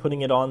fine, putting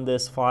it on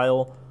this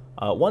file.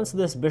 Once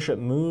this bishop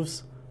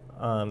moves,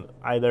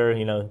 Either,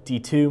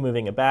 d2,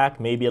 moving it back.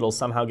 Maybe it'll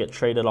somehow get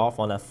traded off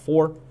on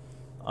f4.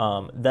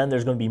 Then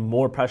there's going to be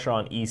more pressure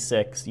on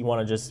e6. You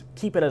want to just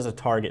keep it as a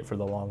target for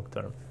the long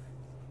term.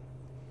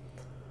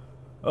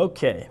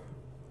 Okay,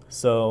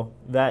 so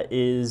that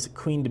is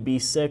queen to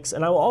b6.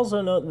 And I will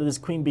also note that this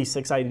queen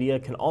b6 idea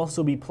can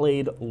also be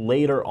played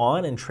later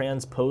on and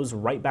transpose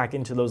right back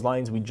into those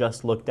lines we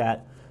just looked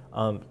at.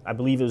 I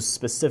believe it was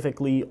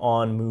specifically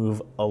on move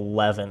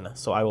 11.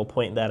 So I will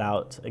point that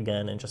out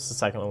again in just a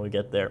second when we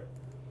get there.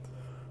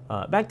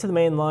 Back to the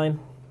main line,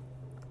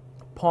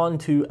 pawn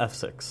to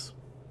f6.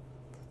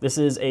 This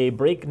is a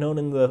break known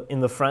in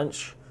the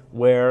French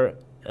where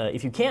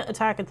if you can't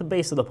attack at the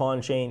base of the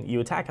pawn chain, you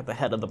attack at the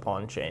head of the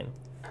pawn chain.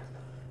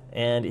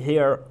 And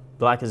here,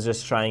 black is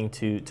just trying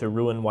to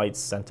ruin white's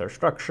center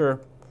structure.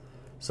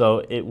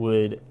 So it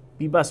would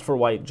be best for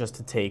white just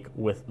to take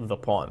with the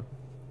pawn.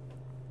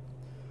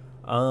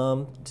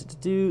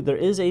 There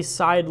is a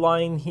side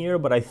line here,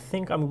 but I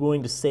think I'm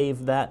going to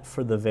save that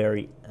for the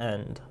very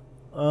end.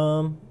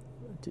 So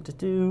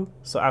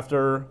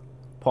after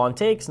pawn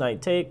takes,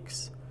 knight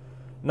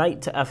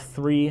to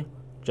f3,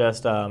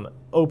 just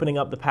opening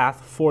up the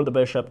path for the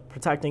bishop,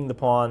 protecting the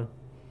pawn.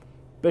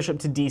 Bishop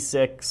to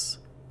d6,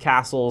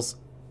 castles.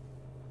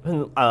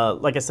 And,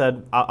 like I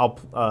said, I'll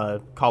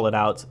call it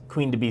out.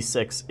 Queen to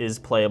b6 is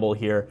playable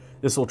here.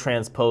 This will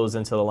transpose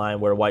into the line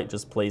where white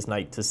just plays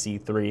knight to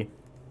c3.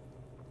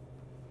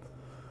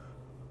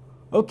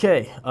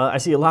 Okay, I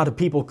see a lot of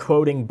people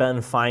quoting Ben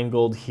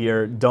Feingold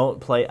here.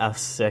 Don't play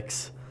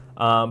f6.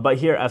 But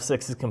here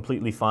f6 is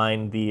completely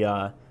fine.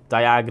 The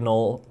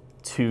diagonal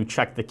to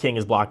check the king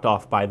is blocked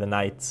off by the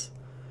knights.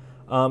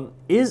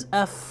 Is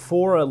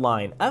f4 a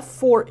line?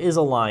 f4 is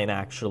a line,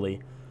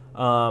 actually.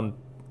 I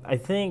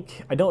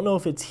don't know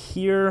if it's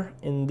here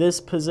in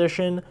this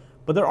position,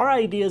 but there are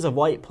ideas of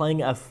white playing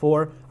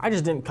f4. I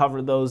just didn't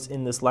cover those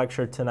in this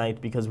lecture tonight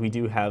because we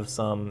do have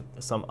some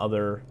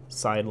other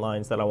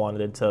sidelines that I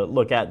wanted to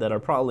look at that are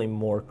probably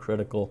more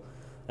critical.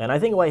 And I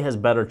think white has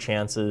better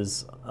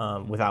chances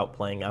without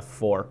playing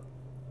f4.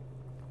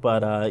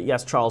 But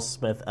yes, Charles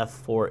Smith,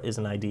 f4 is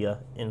an idea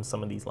in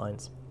some of these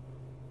lines.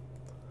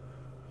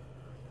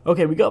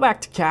 Okay, we go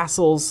back to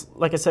castles.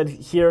 Like I said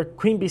here,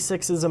 queen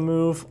b6 is a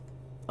move.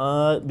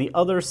 The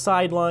other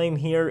sideline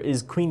here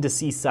is queen to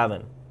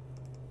c7.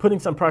 Putting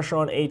some pressure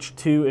on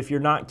h2. If you're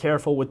not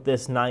careful with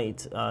this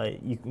knight,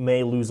 you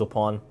may lose a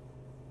pawn.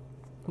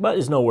 But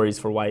there's no worries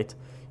for white.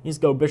 You just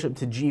go bishop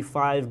to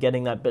g5,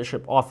 getting that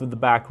bishop off of the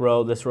back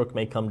row. This rook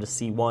may come to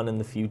c1 in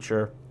the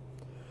future.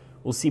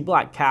 We'll see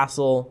black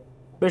castle,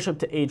 bishop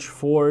to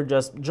h4,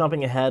 just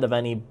jumping ahead of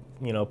any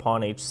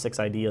pawn h6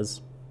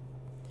 ideas.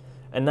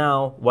 And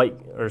now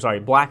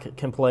black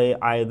can play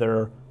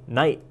either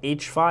knight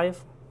h5,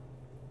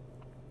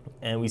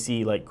 and we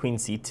see like queen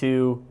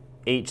c2,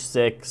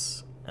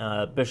 h6,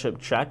 bishop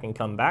check and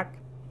come back.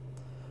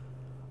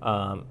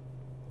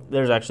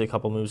 There's actually a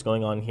couple moves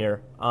going on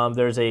here.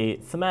 There's a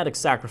thematic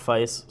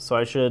sacrifice, so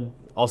I should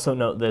also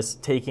note this.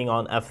 Taking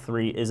on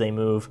f3 is a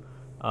move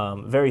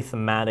very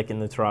thematic in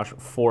the Tarrasch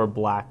for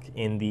black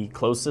in the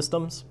closed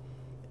systems.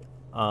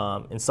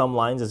 In some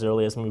lines as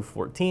early as move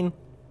 14.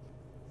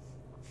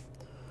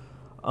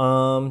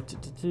 And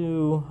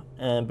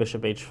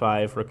bishop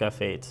h5, rook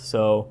f8.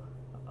 So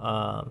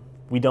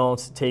we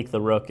don't take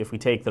the rook. If we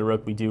take the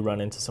rook, we do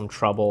run into some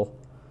trouble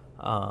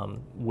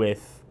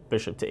with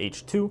bishop to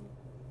h2.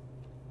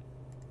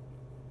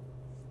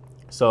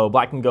 So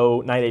black can go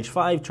knight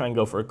h5, try and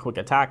go for a quick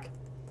attack.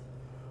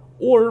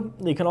 Or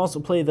you can also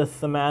play the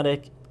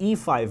thematic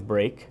e5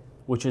 break,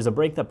 which is a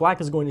break that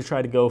black is going to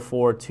try to go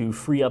for to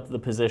free up the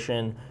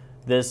position.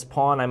 This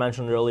pawn I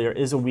mentioned earlier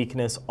is a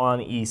weakness on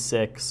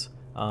e6.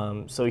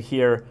 So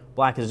here,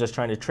 black is just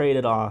trying to trade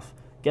it off,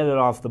 get it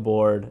off the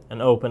board, and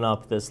open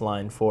up this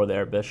line for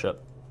their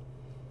bishop.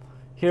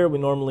 Here we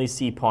normally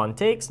see pawn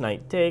takes,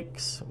 knight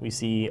takes. We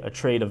see a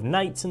trade of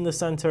knights in the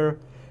center.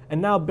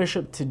 And now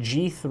bishop to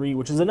g3,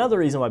 which is another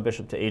reason why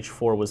bishop to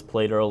h4 was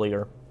played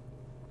earlier.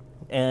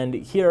 And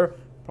here,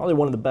 probably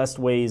one of the best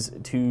ways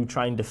to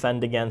try and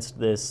defend against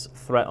this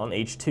threat on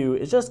h2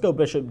 is just go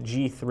bishop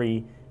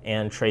g3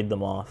 and trade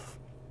them off.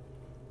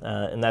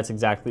 And that's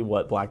exactly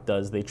what black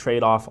does. They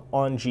trade off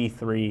on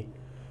g3.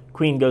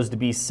 Queen goes to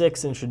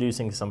b6,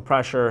 introducing some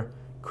pressure.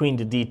 Queen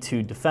to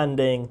d2,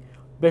 defending.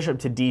 Bishop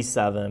to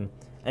d7.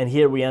 And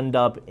here we end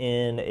up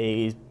in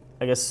a,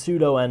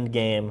 pseudo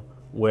endgame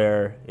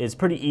where it's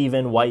pretty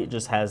even. White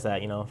just has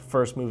that,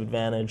 first move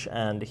advantage.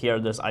 And here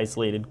this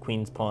isolated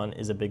queen's pawn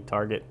is a big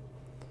target.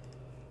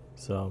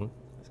 So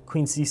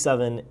queen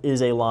c7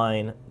 is a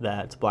line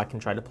that black can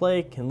try to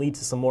play, can lead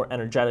to some more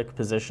energetic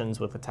positions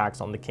with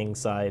attacks on the king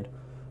side.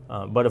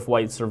 But if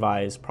white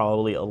survives,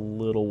 probably a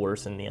little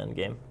worse in the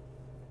endgame.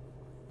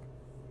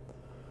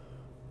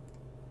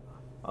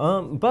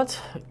 But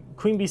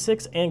queen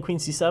b6 and queen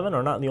c7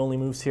 are not the only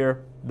moves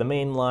here. The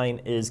main line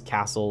is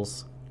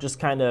castles, just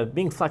kind of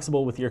being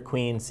flexible with your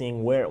queen,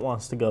 seeing where it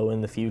wants to go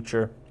in the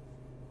future.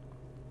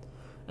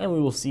 And we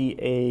will see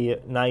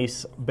a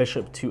nice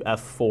bishop to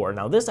f4.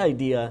 Now this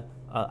idea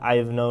I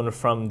have known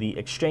from the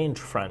exchange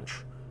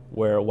French,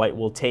 where white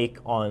will take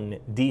on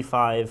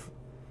d5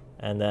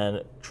 and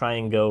then try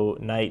and go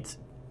knight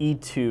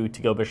e2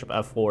 to go bishop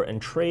f4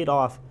 and trade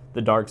off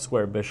the dark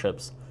square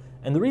bishops.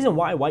 And the reason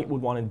why white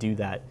would want to do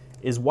that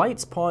is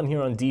white's pawn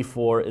here on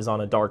d4 is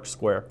on a dark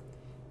square.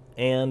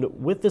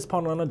 And with this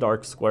pawn on a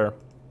dark square,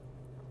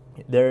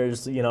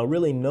 there's,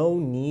 really no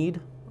need.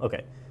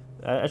 Okay,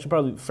 I should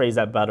probably phrase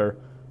that better.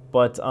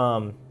 But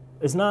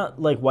it's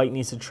not like white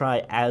needs to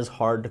try as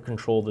hard to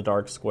control the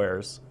dark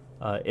squares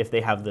if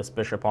they have this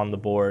bishop on the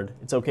board.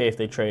 It's okay if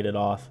they trade it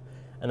off.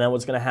 And then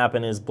what's going to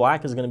happen is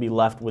black is going to be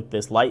left with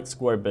this light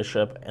square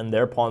bishop and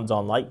their pawns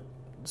on light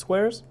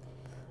squares.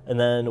 And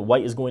then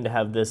white is going to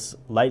have this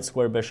light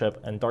square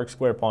bishop and dark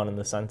square pawn in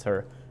the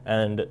center.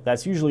 And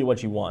that's usually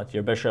what you want,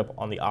 your bishop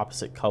on the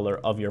opposite color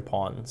of your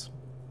pawns.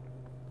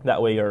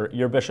 That way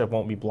your bishop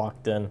won't be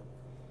blocked in.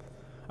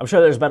 I'm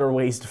sure there's better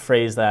ways to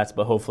phrase that,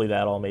 but hopefully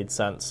that all made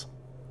sense.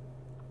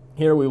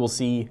 Here we will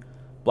see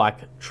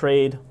black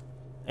trade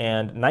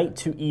and knight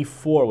to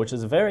e4, which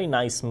is a very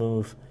nice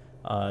move.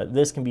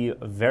 This can be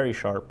very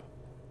sharp.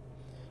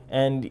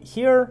 And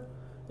here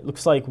it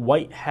looks like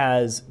white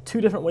has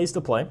two different ways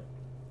to play.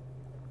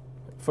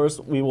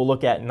 First, we will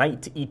look at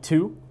knight to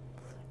e2.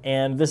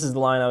 And this is the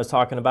line I was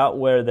talking about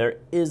where there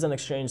is an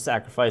exchange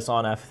sacrifice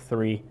on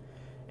f3.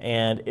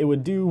 And it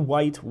would do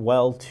white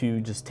well to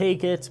just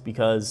take it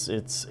because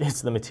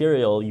it's the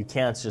material. You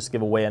can't just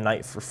give away a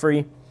knight for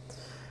free.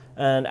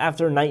 And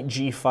after knight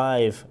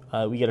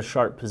g5, we get a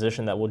sharp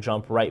position that we'll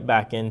jump right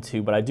back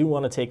into. But I do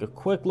want to take a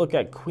quick look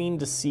at queen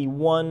to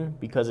c1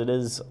 because it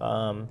is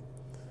a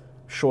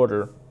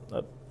shorter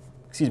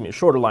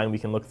line we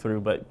can look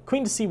through. But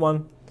queen to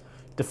c1,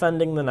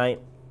 defending the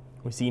knight.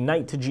 We see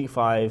knight to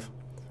g5,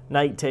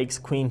 knight takes,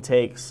 queen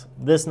takes.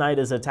 This knight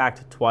is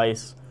attacked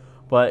twice,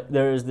 but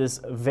there is this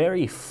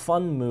very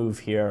fun move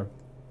here.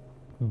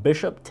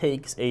 Bishop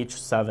takes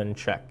h7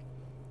 check.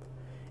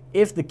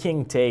 If the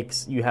king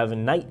takes, you have a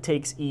knight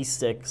takes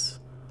e6,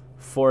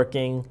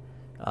 forking.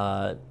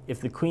 If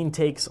the queen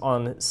takes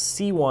on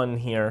c1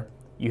 here,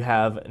 you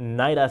have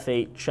knight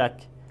f8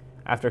 check.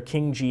 After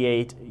king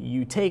g8,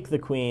 you take the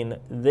queen,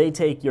 they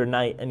take your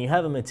knight, and you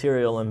have a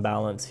material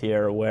imbalance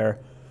here where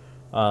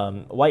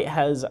white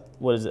has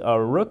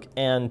a rook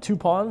and two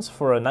pawns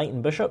for a knight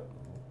and bishop.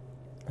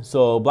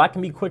 So black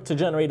can be quick to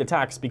generate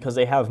attacks because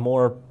they have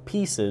more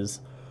pieces.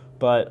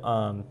 But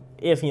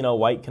if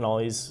white can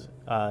always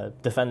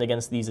defend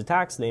against these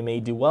attacks, they may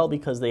do well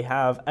because they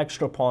have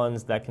extra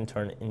pawns that can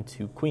turn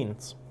into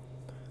queens.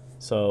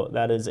 So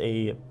that is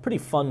a pretty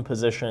fun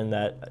position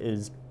that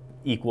is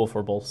equal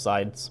for both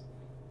sides.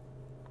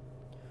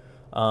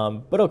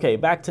 But okay,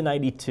 back to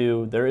knight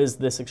e2. There is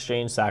this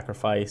exchange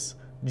sacrifice.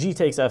 G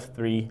takes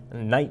f3,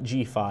 and knight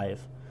g5.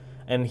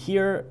 And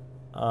here,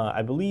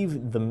 I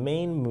believe the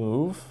main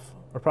move,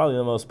 or probably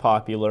the most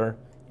popular,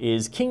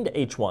 is king to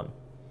h1.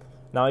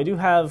 Now I do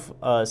have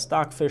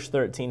Stockfish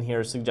 13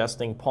 here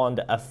suggesting pawn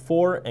to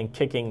f4 and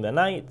kicking the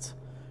knight,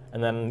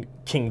 and then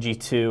king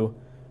g2,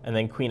 and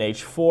then queen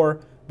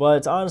h4.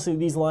 But honestly,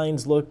 these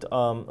lines looked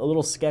a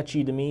little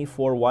sketchy to me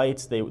for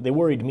white. They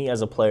worried me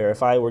as a player.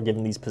 If I were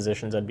given these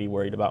positions, I'd be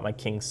worried about my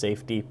king's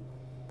safety.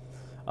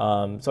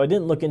 So I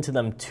didn't look into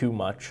them too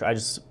much. I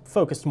just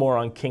focused more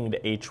on king to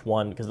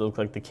h1 because it looked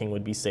like the king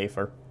would be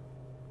safer.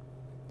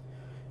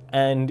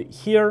 And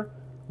here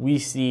we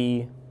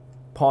see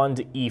pawn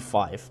to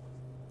e5.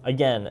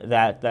 Again,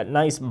 that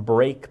nice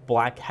break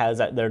black has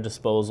at their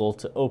disposal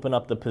to open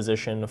up the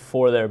position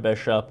for their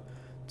bishop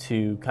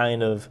to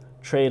kind of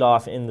trade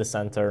off in the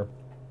center.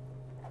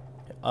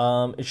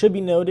 It should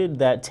be noted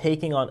that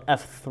taking on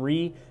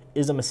f3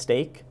 is a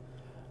mistake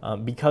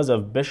because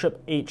of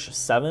bishop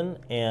h7,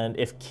 and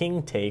if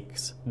king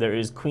takes, there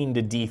is queen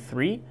to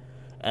d3,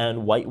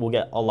 and white will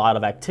get a lot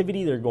of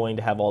activity. They're going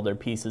to have all their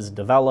pieces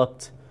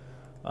developed.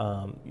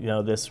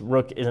 This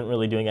rook isn't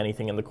really doing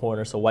anything in the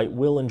corner, so white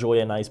will enjoy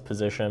a nice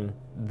position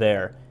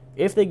there.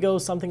 If they go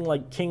something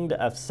like king to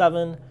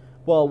f7,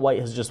 well, white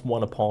has just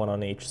won a pawn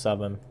on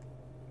h7.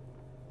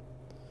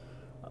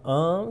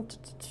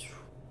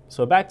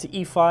 So back to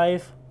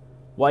e5,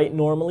 white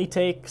normally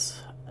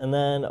takes, and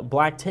then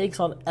black takes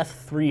on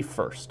f3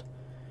 first.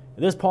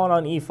 This pawn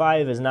on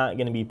e5 is not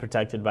going to be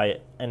protected by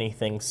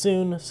anything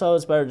soon, so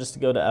it's better just to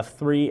go to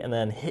f3 and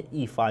then hit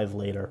e5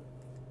 later.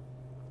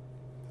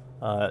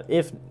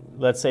 If,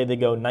 let's say, they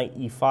go knight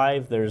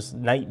e5, there's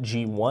knight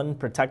g1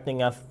 protecting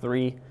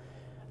f3.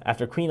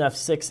 After queen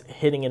f6,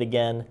 hitting it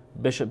again,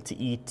 bishop to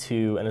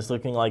e2, and it's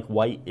looking like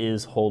white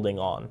is holding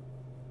on.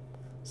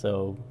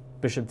 So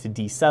bishop to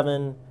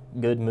d7,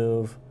 good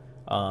move.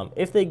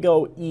 If they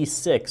go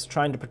e6,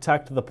 trying to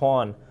protect the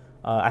pawn,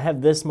 I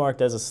have this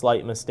marked as a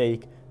slight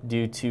mistake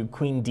due to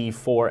queen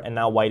d4, and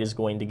now white is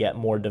going to get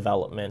more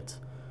development,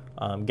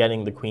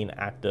 getting the queen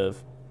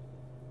active.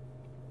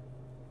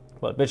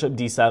 But bishop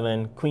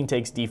d7, queen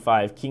takes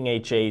d5, king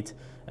h8,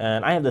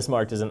 and I have this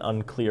marked as an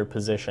unclear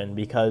position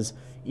because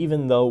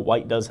even though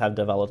white does have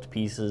developed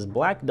pieces,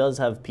 black does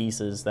have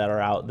pieces that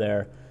are out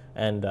there,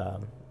 and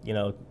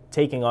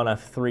taking on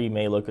f3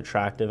 may look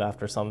attractive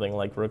after something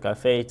like rook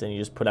f8, and you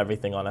just put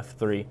everything on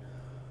f3.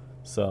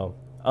 So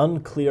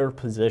unclear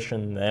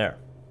position there.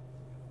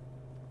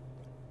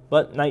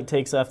 But knight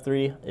takes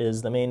f3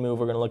 is the main move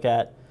we're going to look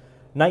at.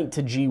 Knight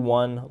to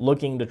g1,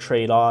 looking to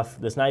trade off.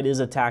 This knight is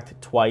attacked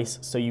twice,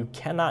 so you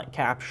cannot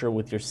capture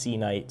with your c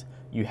knight.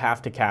 You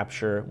have to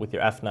capture with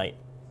your f knight.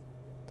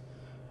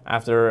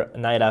 After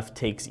knight f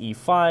takes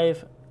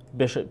e5,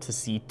 bishop to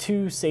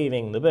c2,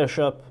 saving the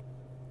bishop.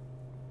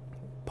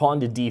 Pawn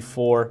to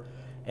d4,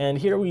 and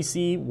here we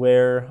see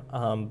where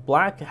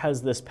black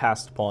has this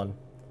passed pawn,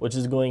 which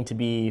is going to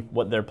be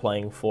what they're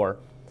playing for.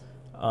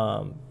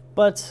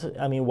 But,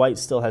 I mean, white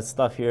still has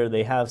stuff here.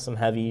 They have some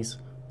heavies.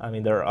 I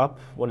mean, they're up,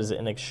 what is it,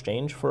 in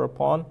exchange for a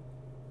pawn?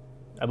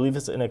 I believe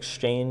it's in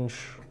exchange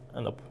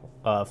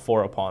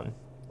for a pawn.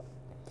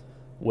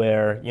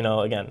 Where, you know,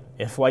 again,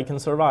 if white can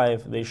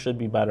survive, they should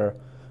be better.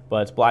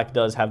 But black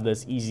does have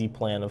this easy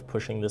plan of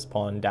pushing this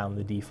pawn down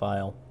the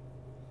d-file.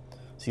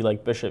 See,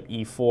 like bishop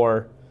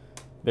e4,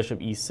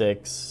 bishop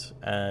e6,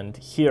 and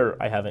here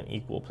I have an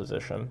equal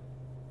position.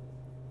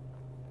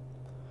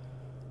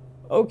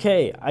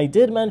 Okay, I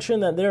did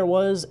mention that there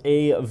was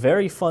a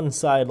very fun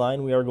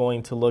sideline we are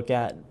going to look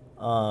at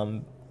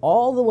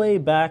all the way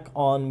back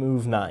on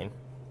move 9.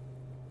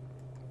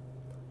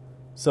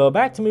 So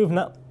back to move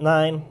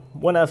 9,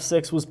 when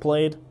f6 was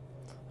played,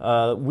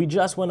 we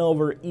just went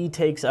over e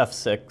takes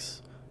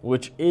f6,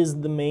 which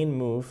is the main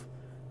move.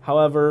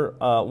 However,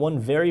 one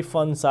very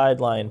fun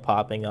sideline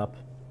popping up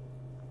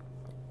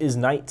is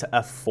knight to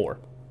f4.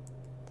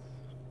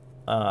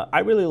 I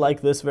really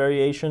like this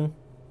variation.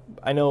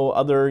 I know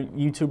other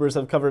YouTubers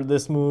have covered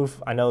this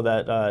move. I know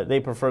that they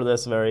prefer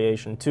this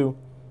variation too.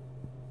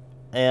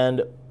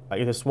 And I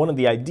guess one of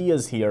the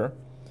ideas here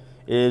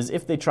is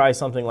if they try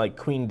something like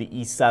queen to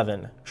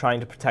e7, trying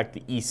to protect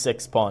the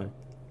e6 pawn.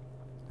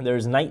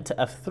 There's knight to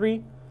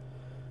f3,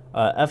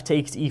 f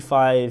takes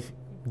e5,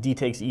 d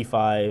takes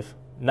e5,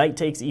 knight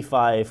takes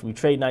e5, we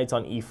trade knights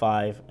on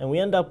e5, and we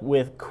end up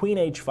with queen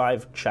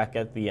h5 check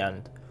at the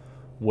end,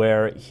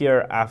 where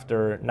here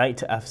after knight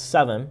to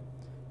f7,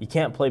 you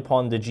can't play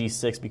pawn to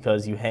g6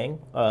 because you hang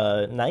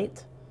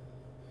knight.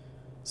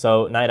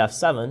 So knight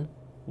f7,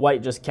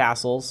 white just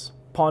castles,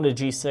 pawn to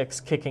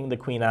g6, kicking the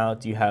queen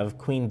out. You have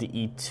queen to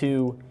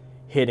e2,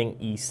 hitting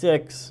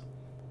e6,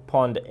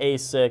 pawn to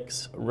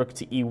a6, rook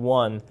to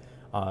e1.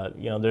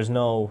 You know, there's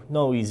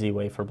no easy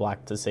way for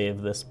black to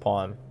save this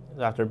pawn.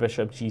 After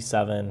bishop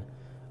g7,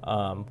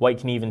 white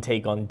can even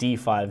take on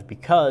d5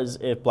 because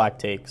if black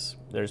takes,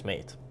 there's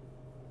mate.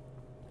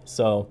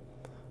 So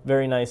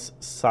very nice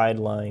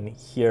sideline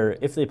here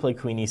if they play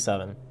queen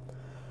e7.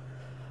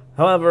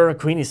 However,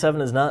 queen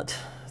e7 is not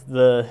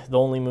the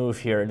only move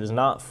here. It is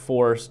not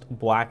forced.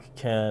 Black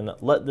can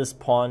let this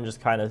pawn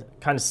just kind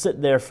of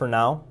sit there for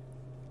now.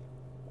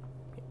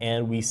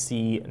 And we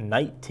see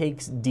knight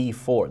takes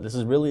d4. This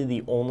is really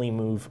the only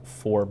move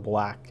for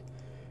black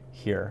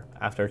here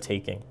after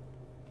taking.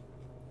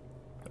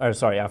 Or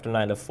sorry, after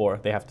knight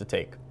f4, they have to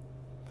take.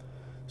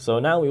 So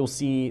now we will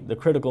see the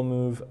critical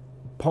move,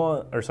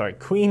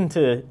 queen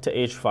to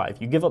h5.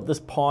 You give up this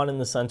pawn in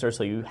the center,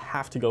 so you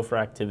have to go for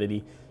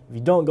activity. If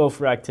you don't go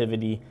for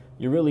activity,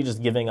 you're really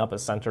just giving up a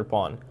center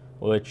pawn,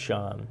 which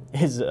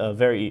is a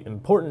very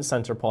important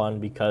center pawn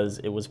because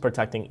it was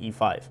protecting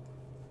e5.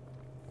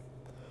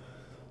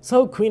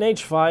 So queen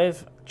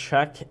h5,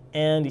 check,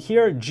 and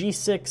here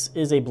g6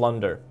 is a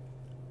blunder.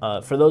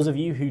 For those of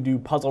you who do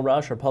Puzzle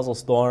Rush or Puzzle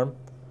Storm,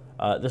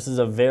 this is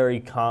a very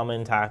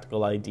common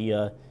tactical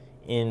idea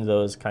in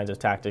those kinds of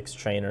tactics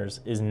trainers,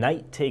 is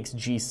knight takes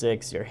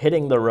g6, you're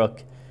hitting the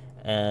rook,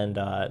 and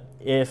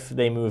if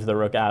they move the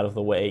rook out of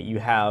the way, you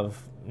have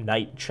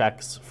knight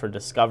checks for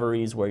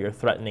discoveries where you're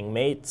threatening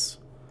mates,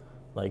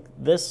 like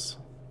this.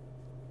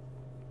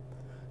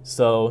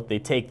 So they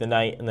take the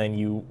knight and then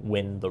you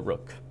win the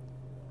rook.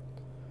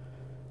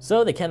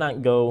 So they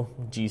cannot go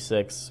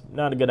g6,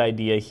 not a good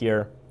idea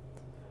here,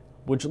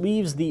 which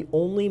leaves the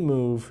only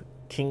move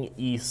king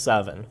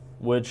e7,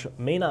 which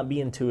may not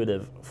be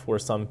intuitive for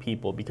some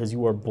people because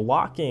you are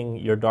blocking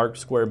your dark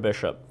square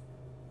bishop.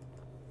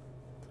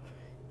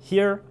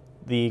 Here,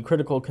 the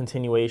critical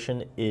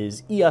continuation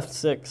is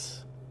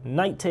ef6,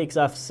 knight takes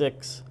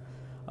f6.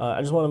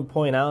 I just want to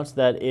point out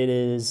that it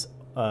is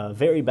a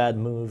very bad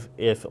move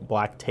if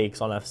black takes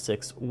on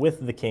f6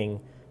 with the king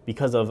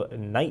because of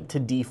knight to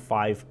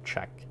d5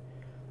 check.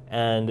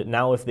 And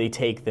now if they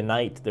take the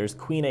knight, there's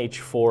queen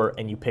h4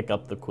 and you pick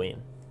up the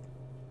queen.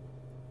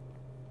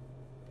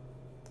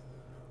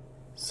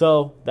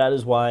 So that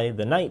is why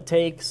the knight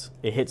takes,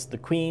 it hits the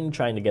queen,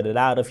 trying to get it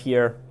out of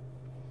here.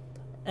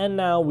 And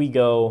now we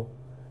go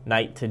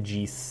knight to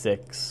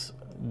g6,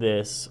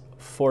 this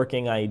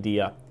forking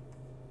idea.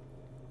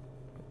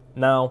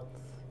 Now,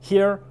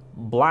 here,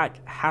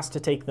 black has to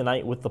take the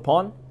knight with the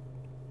pawn.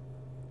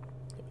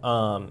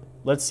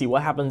 Let's see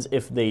what happens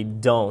if they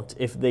don't.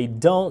 If they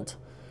don't,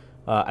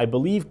 I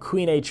believe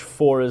queen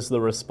h4 is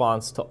the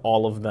response to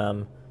all of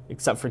them,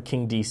 except for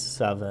king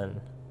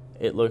d7.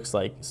 It looks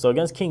like. So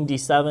against king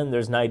d7,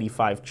 there's knight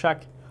e5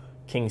 check.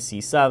 king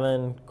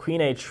c7,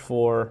 queen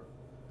h4,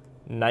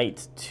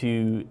 knight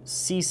to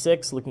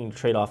c6, looking to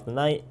trade off the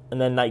knight,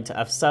 and then knight to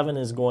f7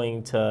 is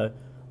going to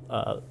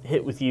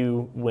hit with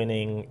you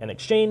winning an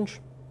exchange.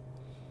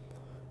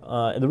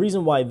 And the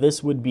reason why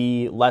this would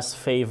be less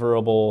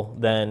favorable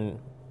than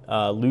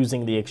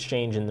losing the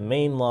exchange in the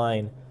main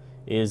line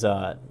is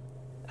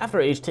after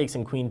h takes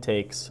and queen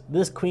takes,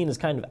 this queen is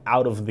kind of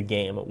out of the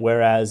game,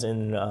 whereas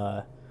in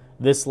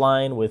this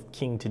line with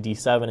king to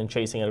d7 and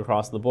chasing it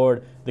across the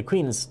board, the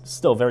queen is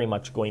still very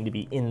much going to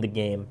be in the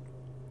game,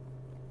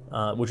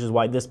 which is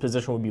why this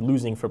position would be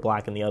losing for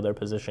black and the other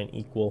position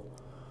equal.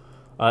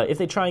 If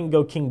they try and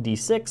go king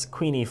d6,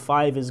 queen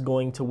e5 is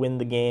going to win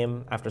the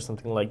game. After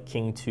something like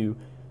king to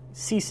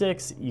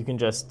c6, you can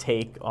just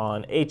take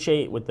on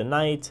h8 with the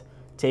knight.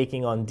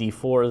 Taking on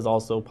d4 is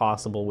also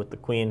possible with the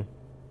queen.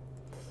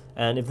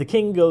 And if the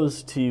king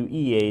goes to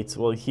e8,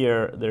 well,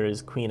 here there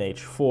is queen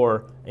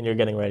h4, and you're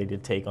getting ready to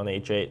take on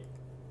h8.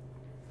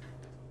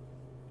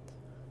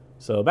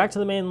 So back to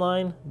the main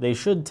line, they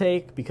should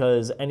take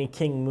because any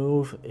king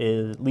move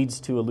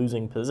leads to a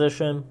losing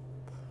position.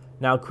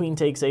 Now queen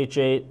takes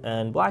h8,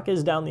 and black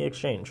is down the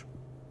exchange.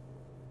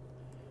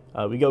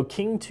 We go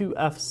king to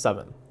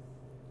f7.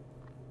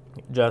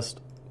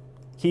 Just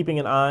keeping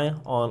an eye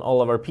on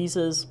all of our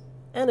pieces,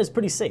 and it's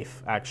pretty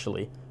safe,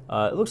 actually.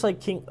 It looks like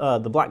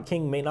the black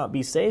king may not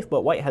be safe,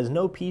 but white has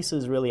no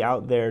pieces really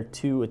out there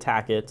to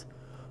attack it.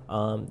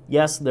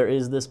 Yes, there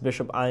is this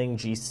bishop eyeing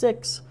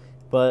g6,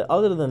 but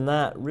other than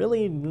that,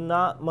 really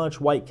not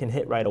much white can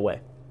hit right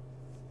away.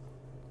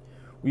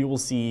 We will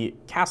see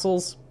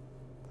castles,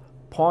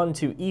 pawn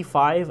to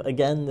e5,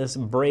 again this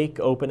break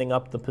opening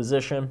up the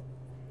position,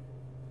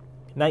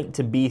 knight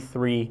to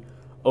b3,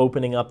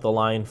 opening up the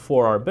line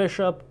for our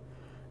bishop,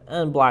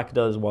 and black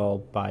does well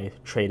by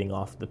trading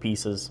off the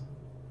pieces.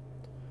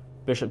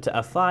 Bishop to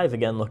f5,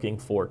 again looking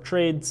for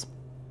trades,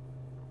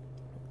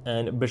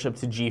 and bishop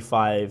to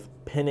g5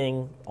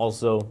 pinning,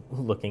 also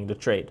looking to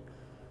trade.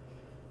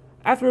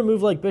 After a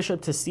move like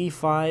bishop to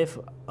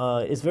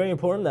c5, it's very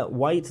important that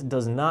white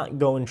does not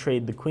go and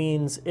trade the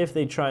queens. If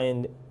they try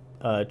and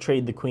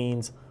trade the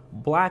queens,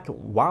 black,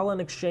 while an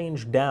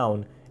exchange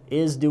down,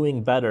 is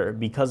doing better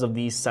because of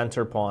these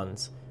center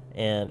pawns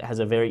and has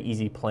a very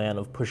easy plan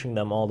of pushing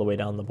them all the way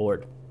down the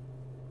board.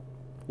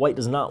 White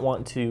does not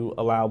want to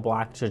allow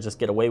black to just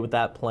get away with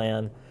that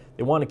plan.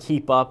 They want to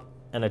keep up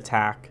and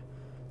attack,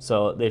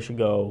 so they should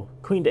go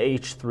queen to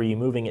h3,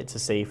 moving it to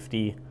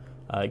safety,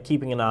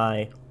 keeping an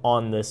eye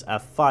on this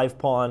f5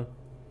 pawn.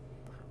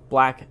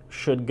 Black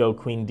should go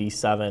queen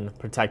d7,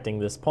 protecting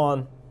this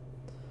pawn.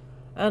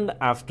 And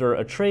after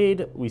a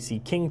trade, we see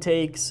king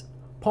takes.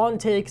 Pawn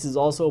takes is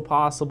also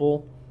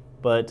possible,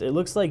 but it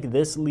looks like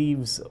this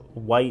leaves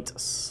white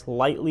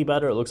slightly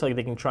better. It looks like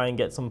they can try and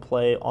get some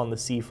play on the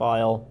c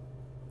file.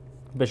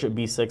 Bishop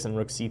b6 and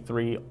rook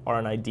c3 are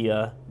an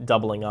idea,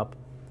 doubling up.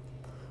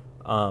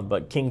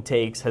 But king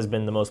takes has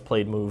been the most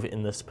played move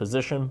in this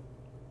position.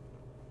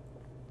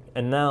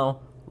 And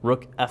now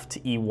rook f to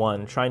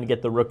e1, trying to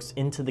get the rooks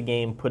into the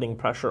game, putting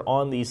pressure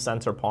on these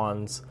center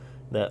pawns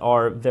that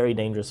are very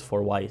dangerous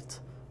for white.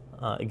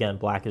 Again,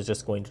 black is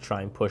just going to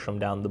try and push them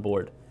down the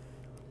board.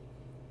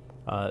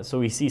 So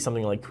we see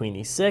something like queen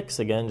e6,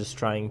 again just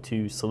trying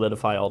to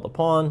solidify all the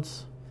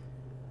pawns.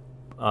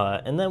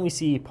 And then we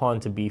see pawn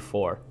to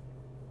b4.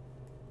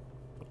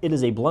 It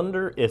is a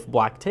blunder if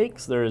black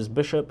takes. There is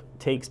bishop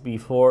takes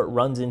b4,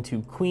 runs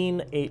into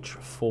queen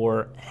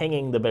h4,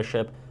 hanging the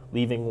bishop,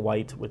 leaving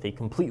white with a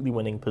completely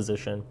winning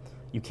position.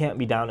 You can't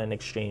be down an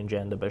exchange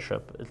and a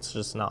bishop. It's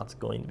just not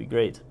going to be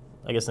great.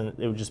 I guess it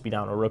would just be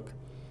down a rook.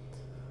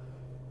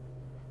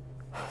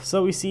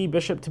 So we see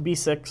bishop to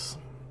b6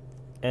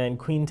 and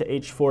queen to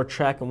h4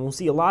 check, and we'll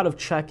see a lot of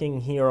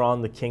checking here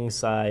on the king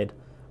side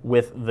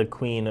with the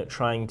queen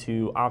trying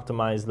to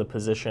optimize the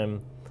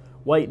position.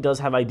 White does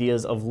have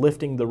ideas of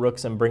lifting the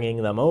rooks and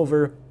bringing them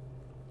over,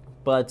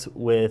 but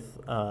with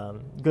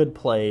good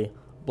play,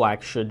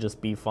 black should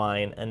just be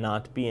fine and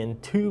not be in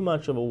too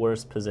much of a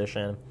worse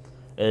position.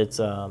 It's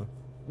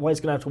white's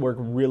going to have to work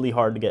really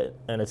hard to get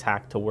an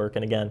attack to work,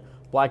 and again,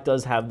 black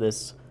does have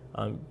this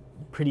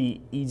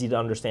pretty easy to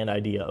understand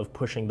idea of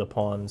pushing the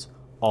pawns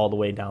all the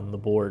way down the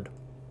board.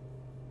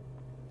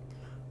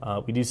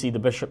 We do see the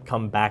bishop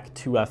come back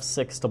to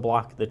f6 to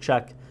block the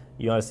check.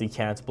 You obviously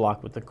can't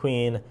block with the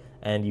queen,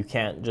 and you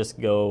can't just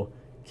go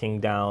king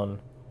down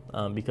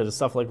because of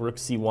stuff like rook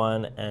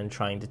c1 and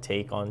trying to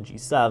take on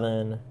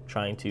g7,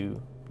 trying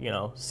to,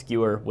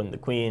 skewer, win the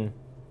queen.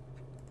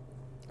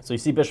 So you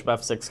see bishop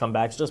f6 come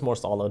back, it's just more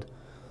solid.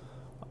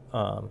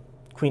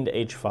 Queen to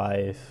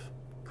h5,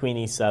 queen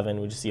e7,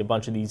 we just see a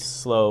bunch of these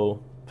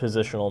slow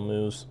positional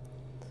moves.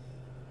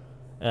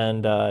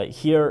 And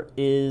here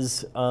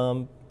is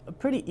a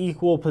pretty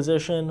equal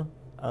position.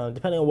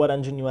 Depending on what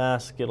engine you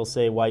ask, it'll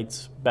say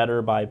white's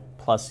better by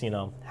plus,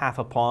 half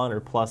a pawn or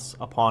plus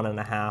a pawn and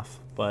a half.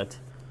 But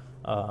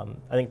I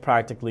think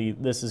practically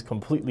this is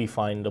completely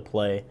fine to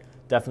play.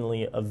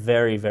 Definitely a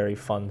very, very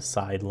fun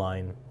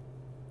sideline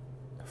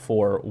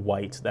for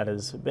white that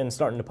has been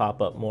starting to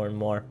pop up more and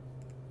more.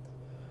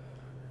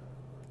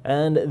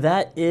 And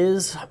that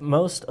is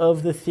most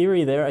of the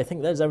theory there. I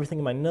think that's everything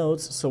in my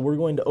notes. So we're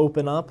going to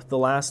open up the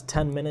last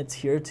 10 minutes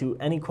here to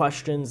any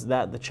questions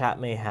that the chat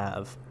may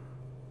have.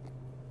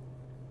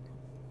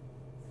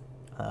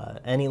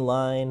 Any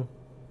line,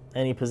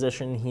 any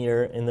position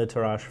here in the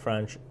Tarrasch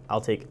French,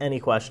 I'll take any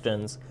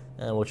questions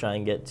and we'll try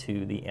and get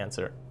to the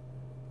answer.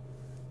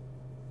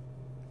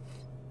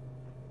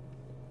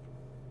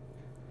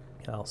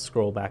 I'll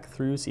scroll back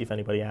through, see if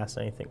anybody asked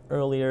anything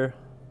earlier.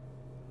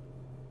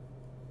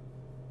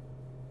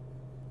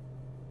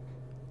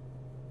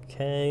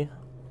 Okay,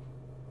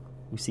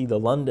 we see the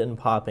London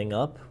popping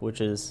up,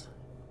 which is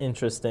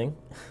interesting.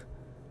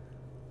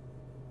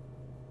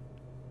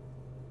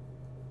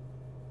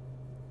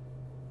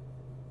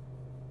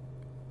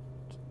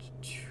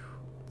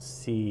 Let's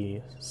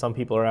see, some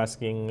people are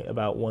asking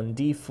about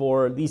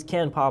 1d4. These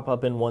can pop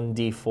up in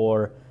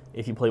 1d4.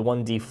 If you play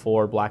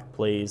 1d4, black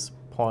plays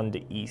pawn to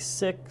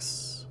e6.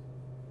 So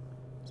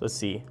let's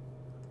see.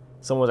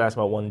 Someone was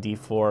asking about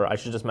 1d4. I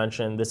should just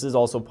mention this is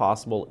also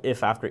possible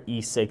if after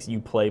e6 you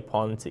play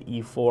pawn to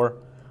e4,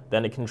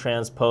 then it can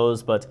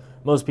transpose, but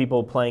most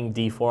people playing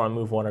d4 on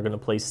move 1 are going to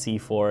play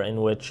c4,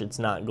 in which it's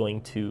not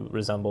going to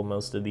resemble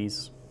most of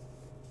these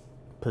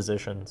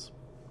positions.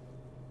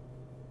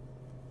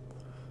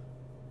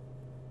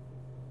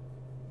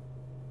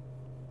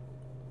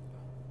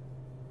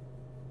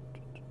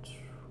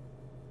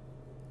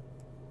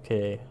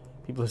 Okay,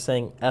 people are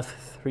saying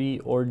f3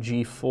 or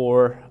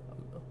g4.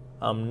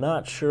 I'm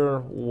not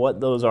sure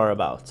what those are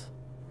about.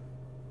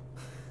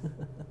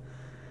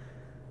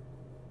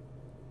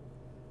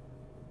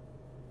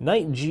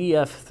 Knight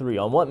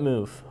gf3, on what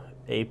move,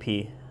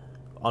 AP?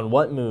 On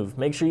what move?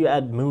 Make sure you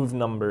add move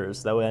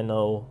numbers, that way I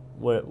know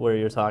where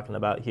you're talking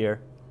about here.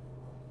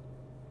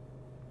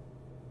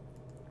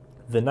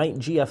 The knight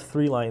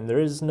gf3 line, there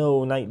is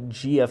no knight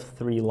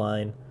gf3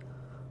 line,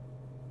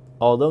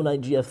 although knight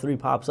gf3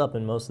 pops up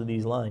in most of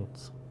these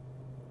lines.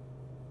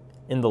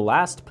 In the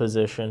last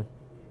position,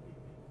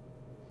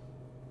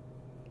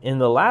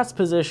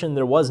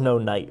 there was no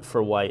knight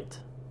for white.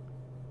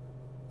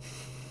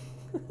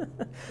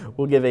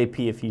 We'll give AP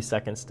a few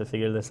seconds to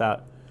figure this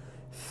out.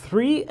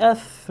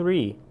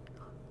 3f3.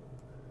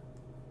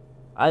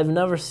 I've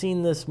never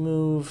seen this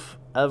move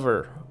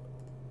ever.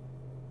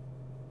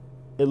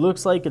 It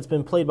looks like it's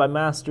been played by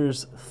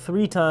masters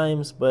 3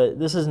 times, but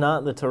this is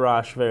not the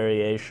Tarrasch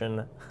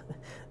variation.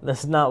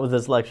 That's not what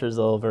this lecture's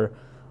over.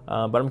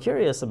 But I'm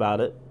curious about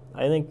it.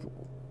 I think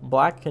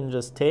black can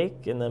just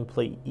take and then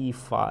play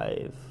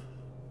e5.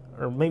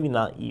 Or maybe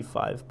not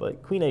e5,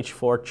 but queen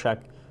h4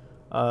 check.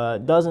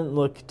 Doesn't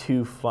look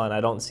too fun.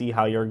 I don't see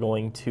how you're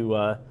going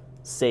to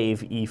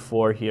save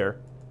e4 here.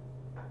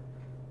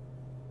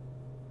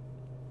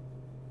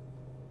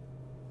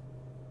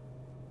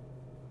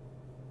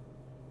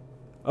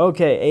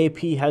 Okay,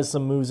 AP has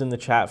some moves in the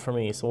chat for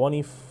me. So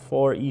 1e4,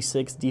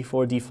 e6,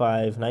 d4,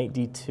 d5, knight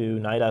d2,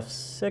 knight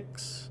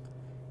f6,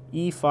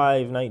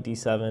 e5, knight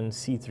d7,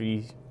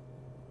 c3.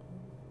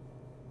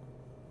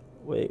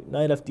 Wait,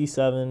 knight f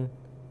d7,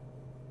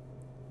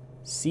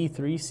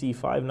 c3,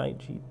 c5, knight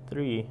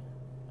g3.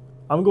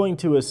 I'm going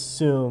to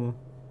assume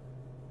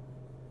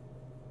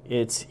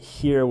it's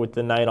here with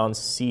the knight on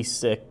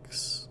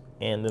c6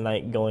 and the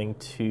knight going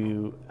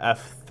to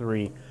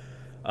f3.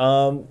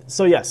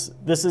 So yes,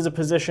 this is a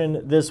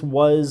position. This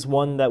was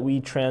one that we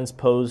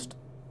transposed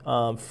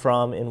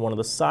from in one of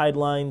the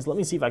sidelines. Let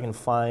me see if I can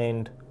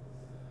find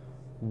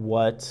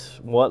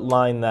what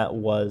line that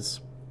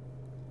was.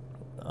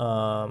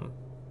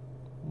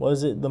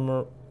 Was it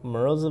the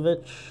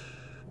Morozevich?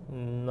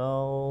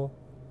 No.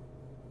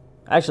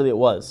 Actually, it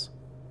was.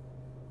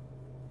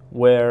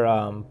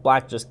 Where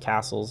black just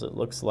castles, it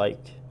looks like.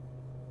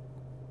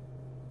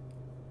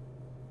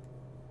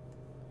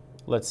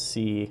 Let's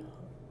see.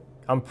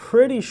 I'm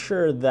pretty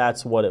sure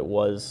that's what it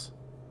was.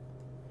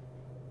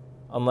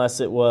 Unless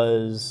it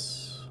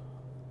was...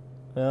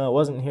 No, it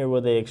wasn't here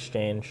where they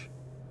exchange.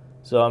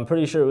 So I'm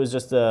pretty sure it was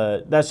just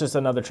that's just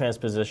another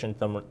transposition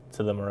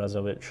to the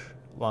Morozevich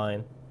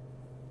line.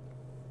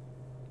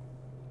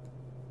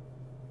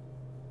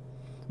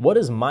 What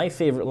is my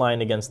favorite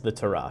line against the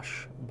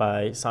Tarrasch?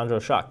 By Sandro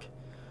Schack.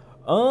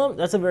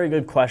 That's a very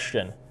good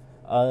question.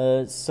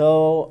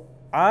 So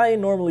I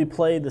normally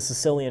play the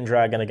Sicilian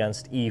Dragon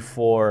against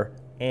e4,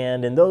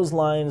 and in those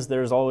lines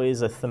there's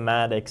always a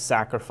thematic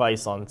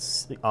sacrifice on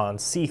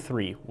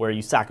c3, where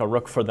you sack a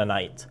rook for the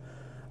knight.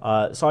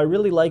 So I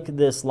really like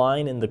this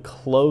line in the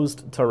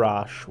closed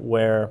Tarrasch,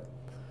 where,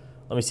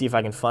 let me see if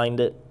I can find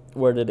it.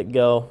 Where did it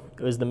go?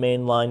 It was the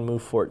main line,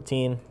 move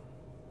 14.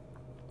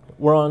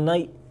 Where on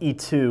knight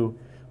e2,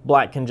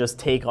 black can just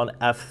take on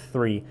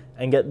f3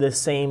 and get this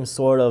same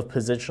sort of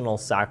positional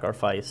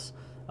sacrifice.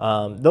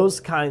 Those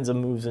kinds of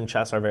moves in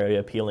chess are very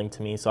appealing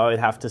to me, so I would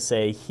have to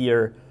say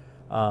here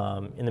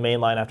in the main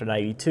line after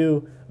knight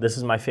e2, this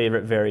is my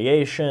favorite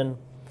variation.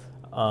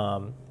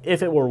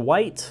 If it were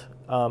white,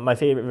 my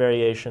favorite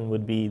variation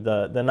would be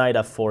the knight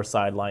f4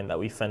 sideline that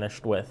we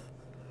finished with.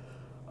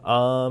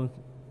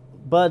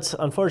 But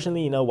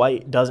unfortunately,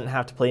 white doesn't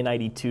have to play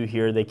knight e2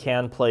 here. They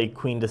can play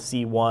queen to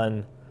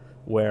c1,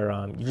 where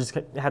you just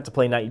have to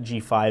play knight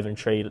g5 and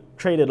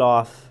trade it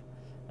off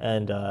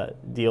and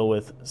deal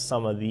with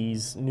some of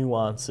these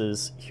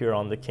nuances here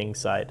on the king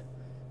side.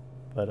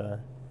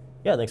 But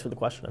yeah, thanks for the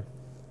question.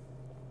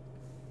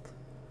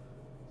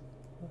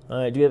 All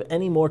right, do you have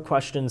any more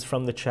questions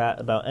from the chat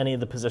about any of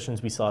the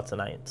positions we saw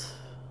tonight?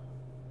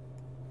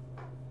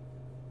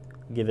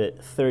 Give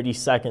it 30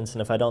 seconds,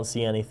 and if I don't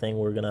see anything,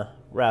 we're going to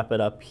wrap it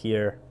up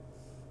here.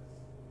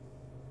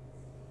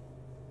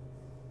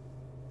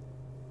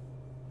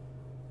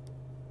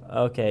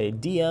 Okay,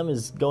 DM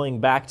is going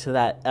back to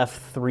that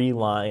F3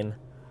 line.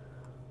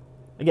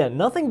 Again,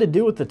 nothing to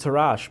do with the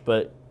Tarrasch,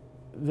 but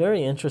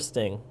very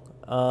interesting.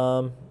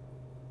 Fe4,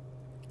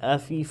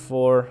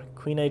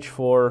 Queen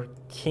H4,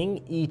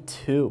 King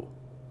E2.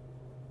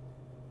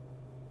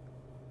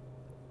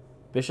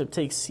 Bishop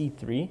takes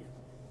C3.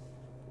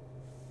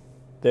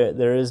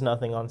 There is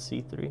nothing on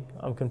C3.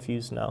 I'm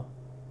confused now.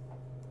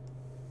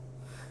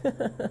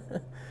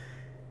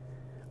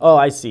 Oh,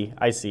 I see.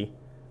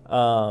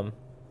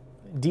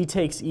 D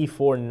takes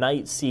E4,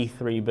 knight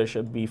C3,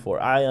 bishop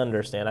B4. I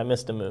understand. I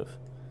missed a move.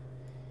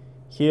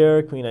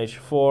 Here, Queen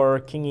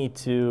H4, King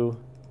E2.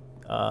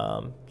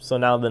 So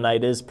now the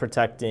knight is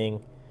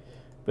protecting.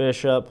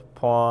 Bishop,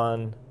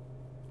 pawn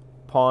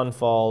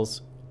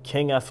falls,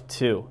 King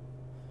F2.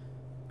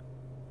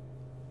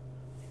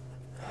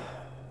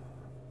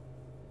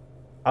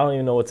 I don't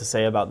even know what to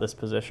say about this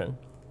position.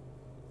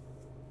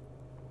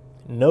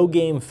 No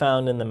game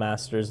found in the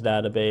Masters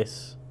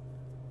database.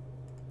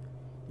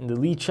 In the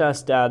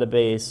Lichess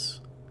database,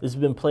 this has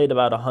been played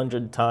about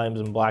 100 times,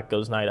 and black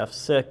goes knight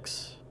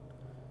f6.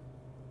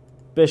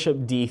 Bishop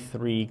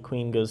d3,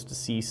 queen goes to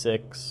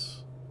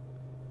c6.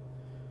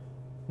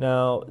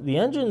 Now, the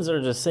engines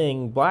are just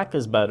saying black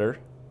is better.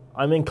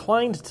 I'm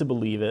inclined to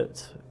believe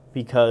it,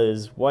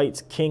 because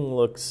white's king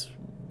looks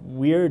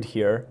weird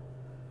here.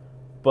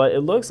 But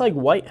it looks like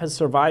white has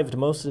survived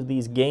most of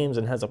these games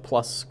and has a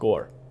plus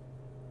score.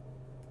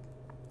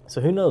 So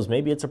who knows,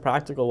 maybe it's a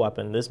practical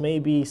weapon. This may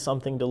be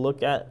something to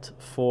look at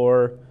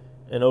for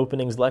an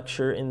openings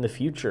lecture in the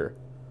future.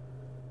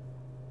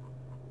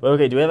 But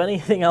okay, do we have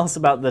anything else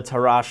about the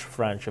Tarrasch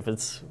French? If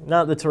it's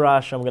not the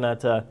Tarrasch, I'm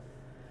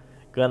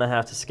gonna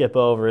have to skip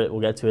over it.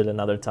 We'll get to it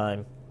another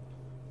time.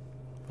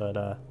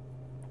 But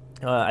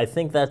I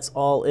think that's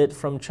all it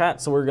from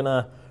chat, so we're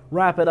gonna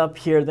wrap it up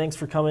here. Thanks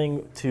for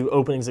coming to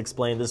Openings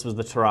Explained. This was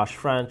the Tarrasch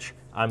French.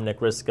 I'm Nick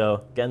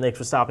Risko. Again, thanks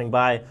for stopping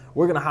by.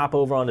 We're going to hop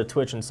over onto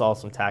Twitch and solve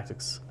some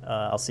tactics.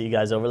 I'll see you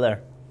guys over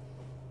there.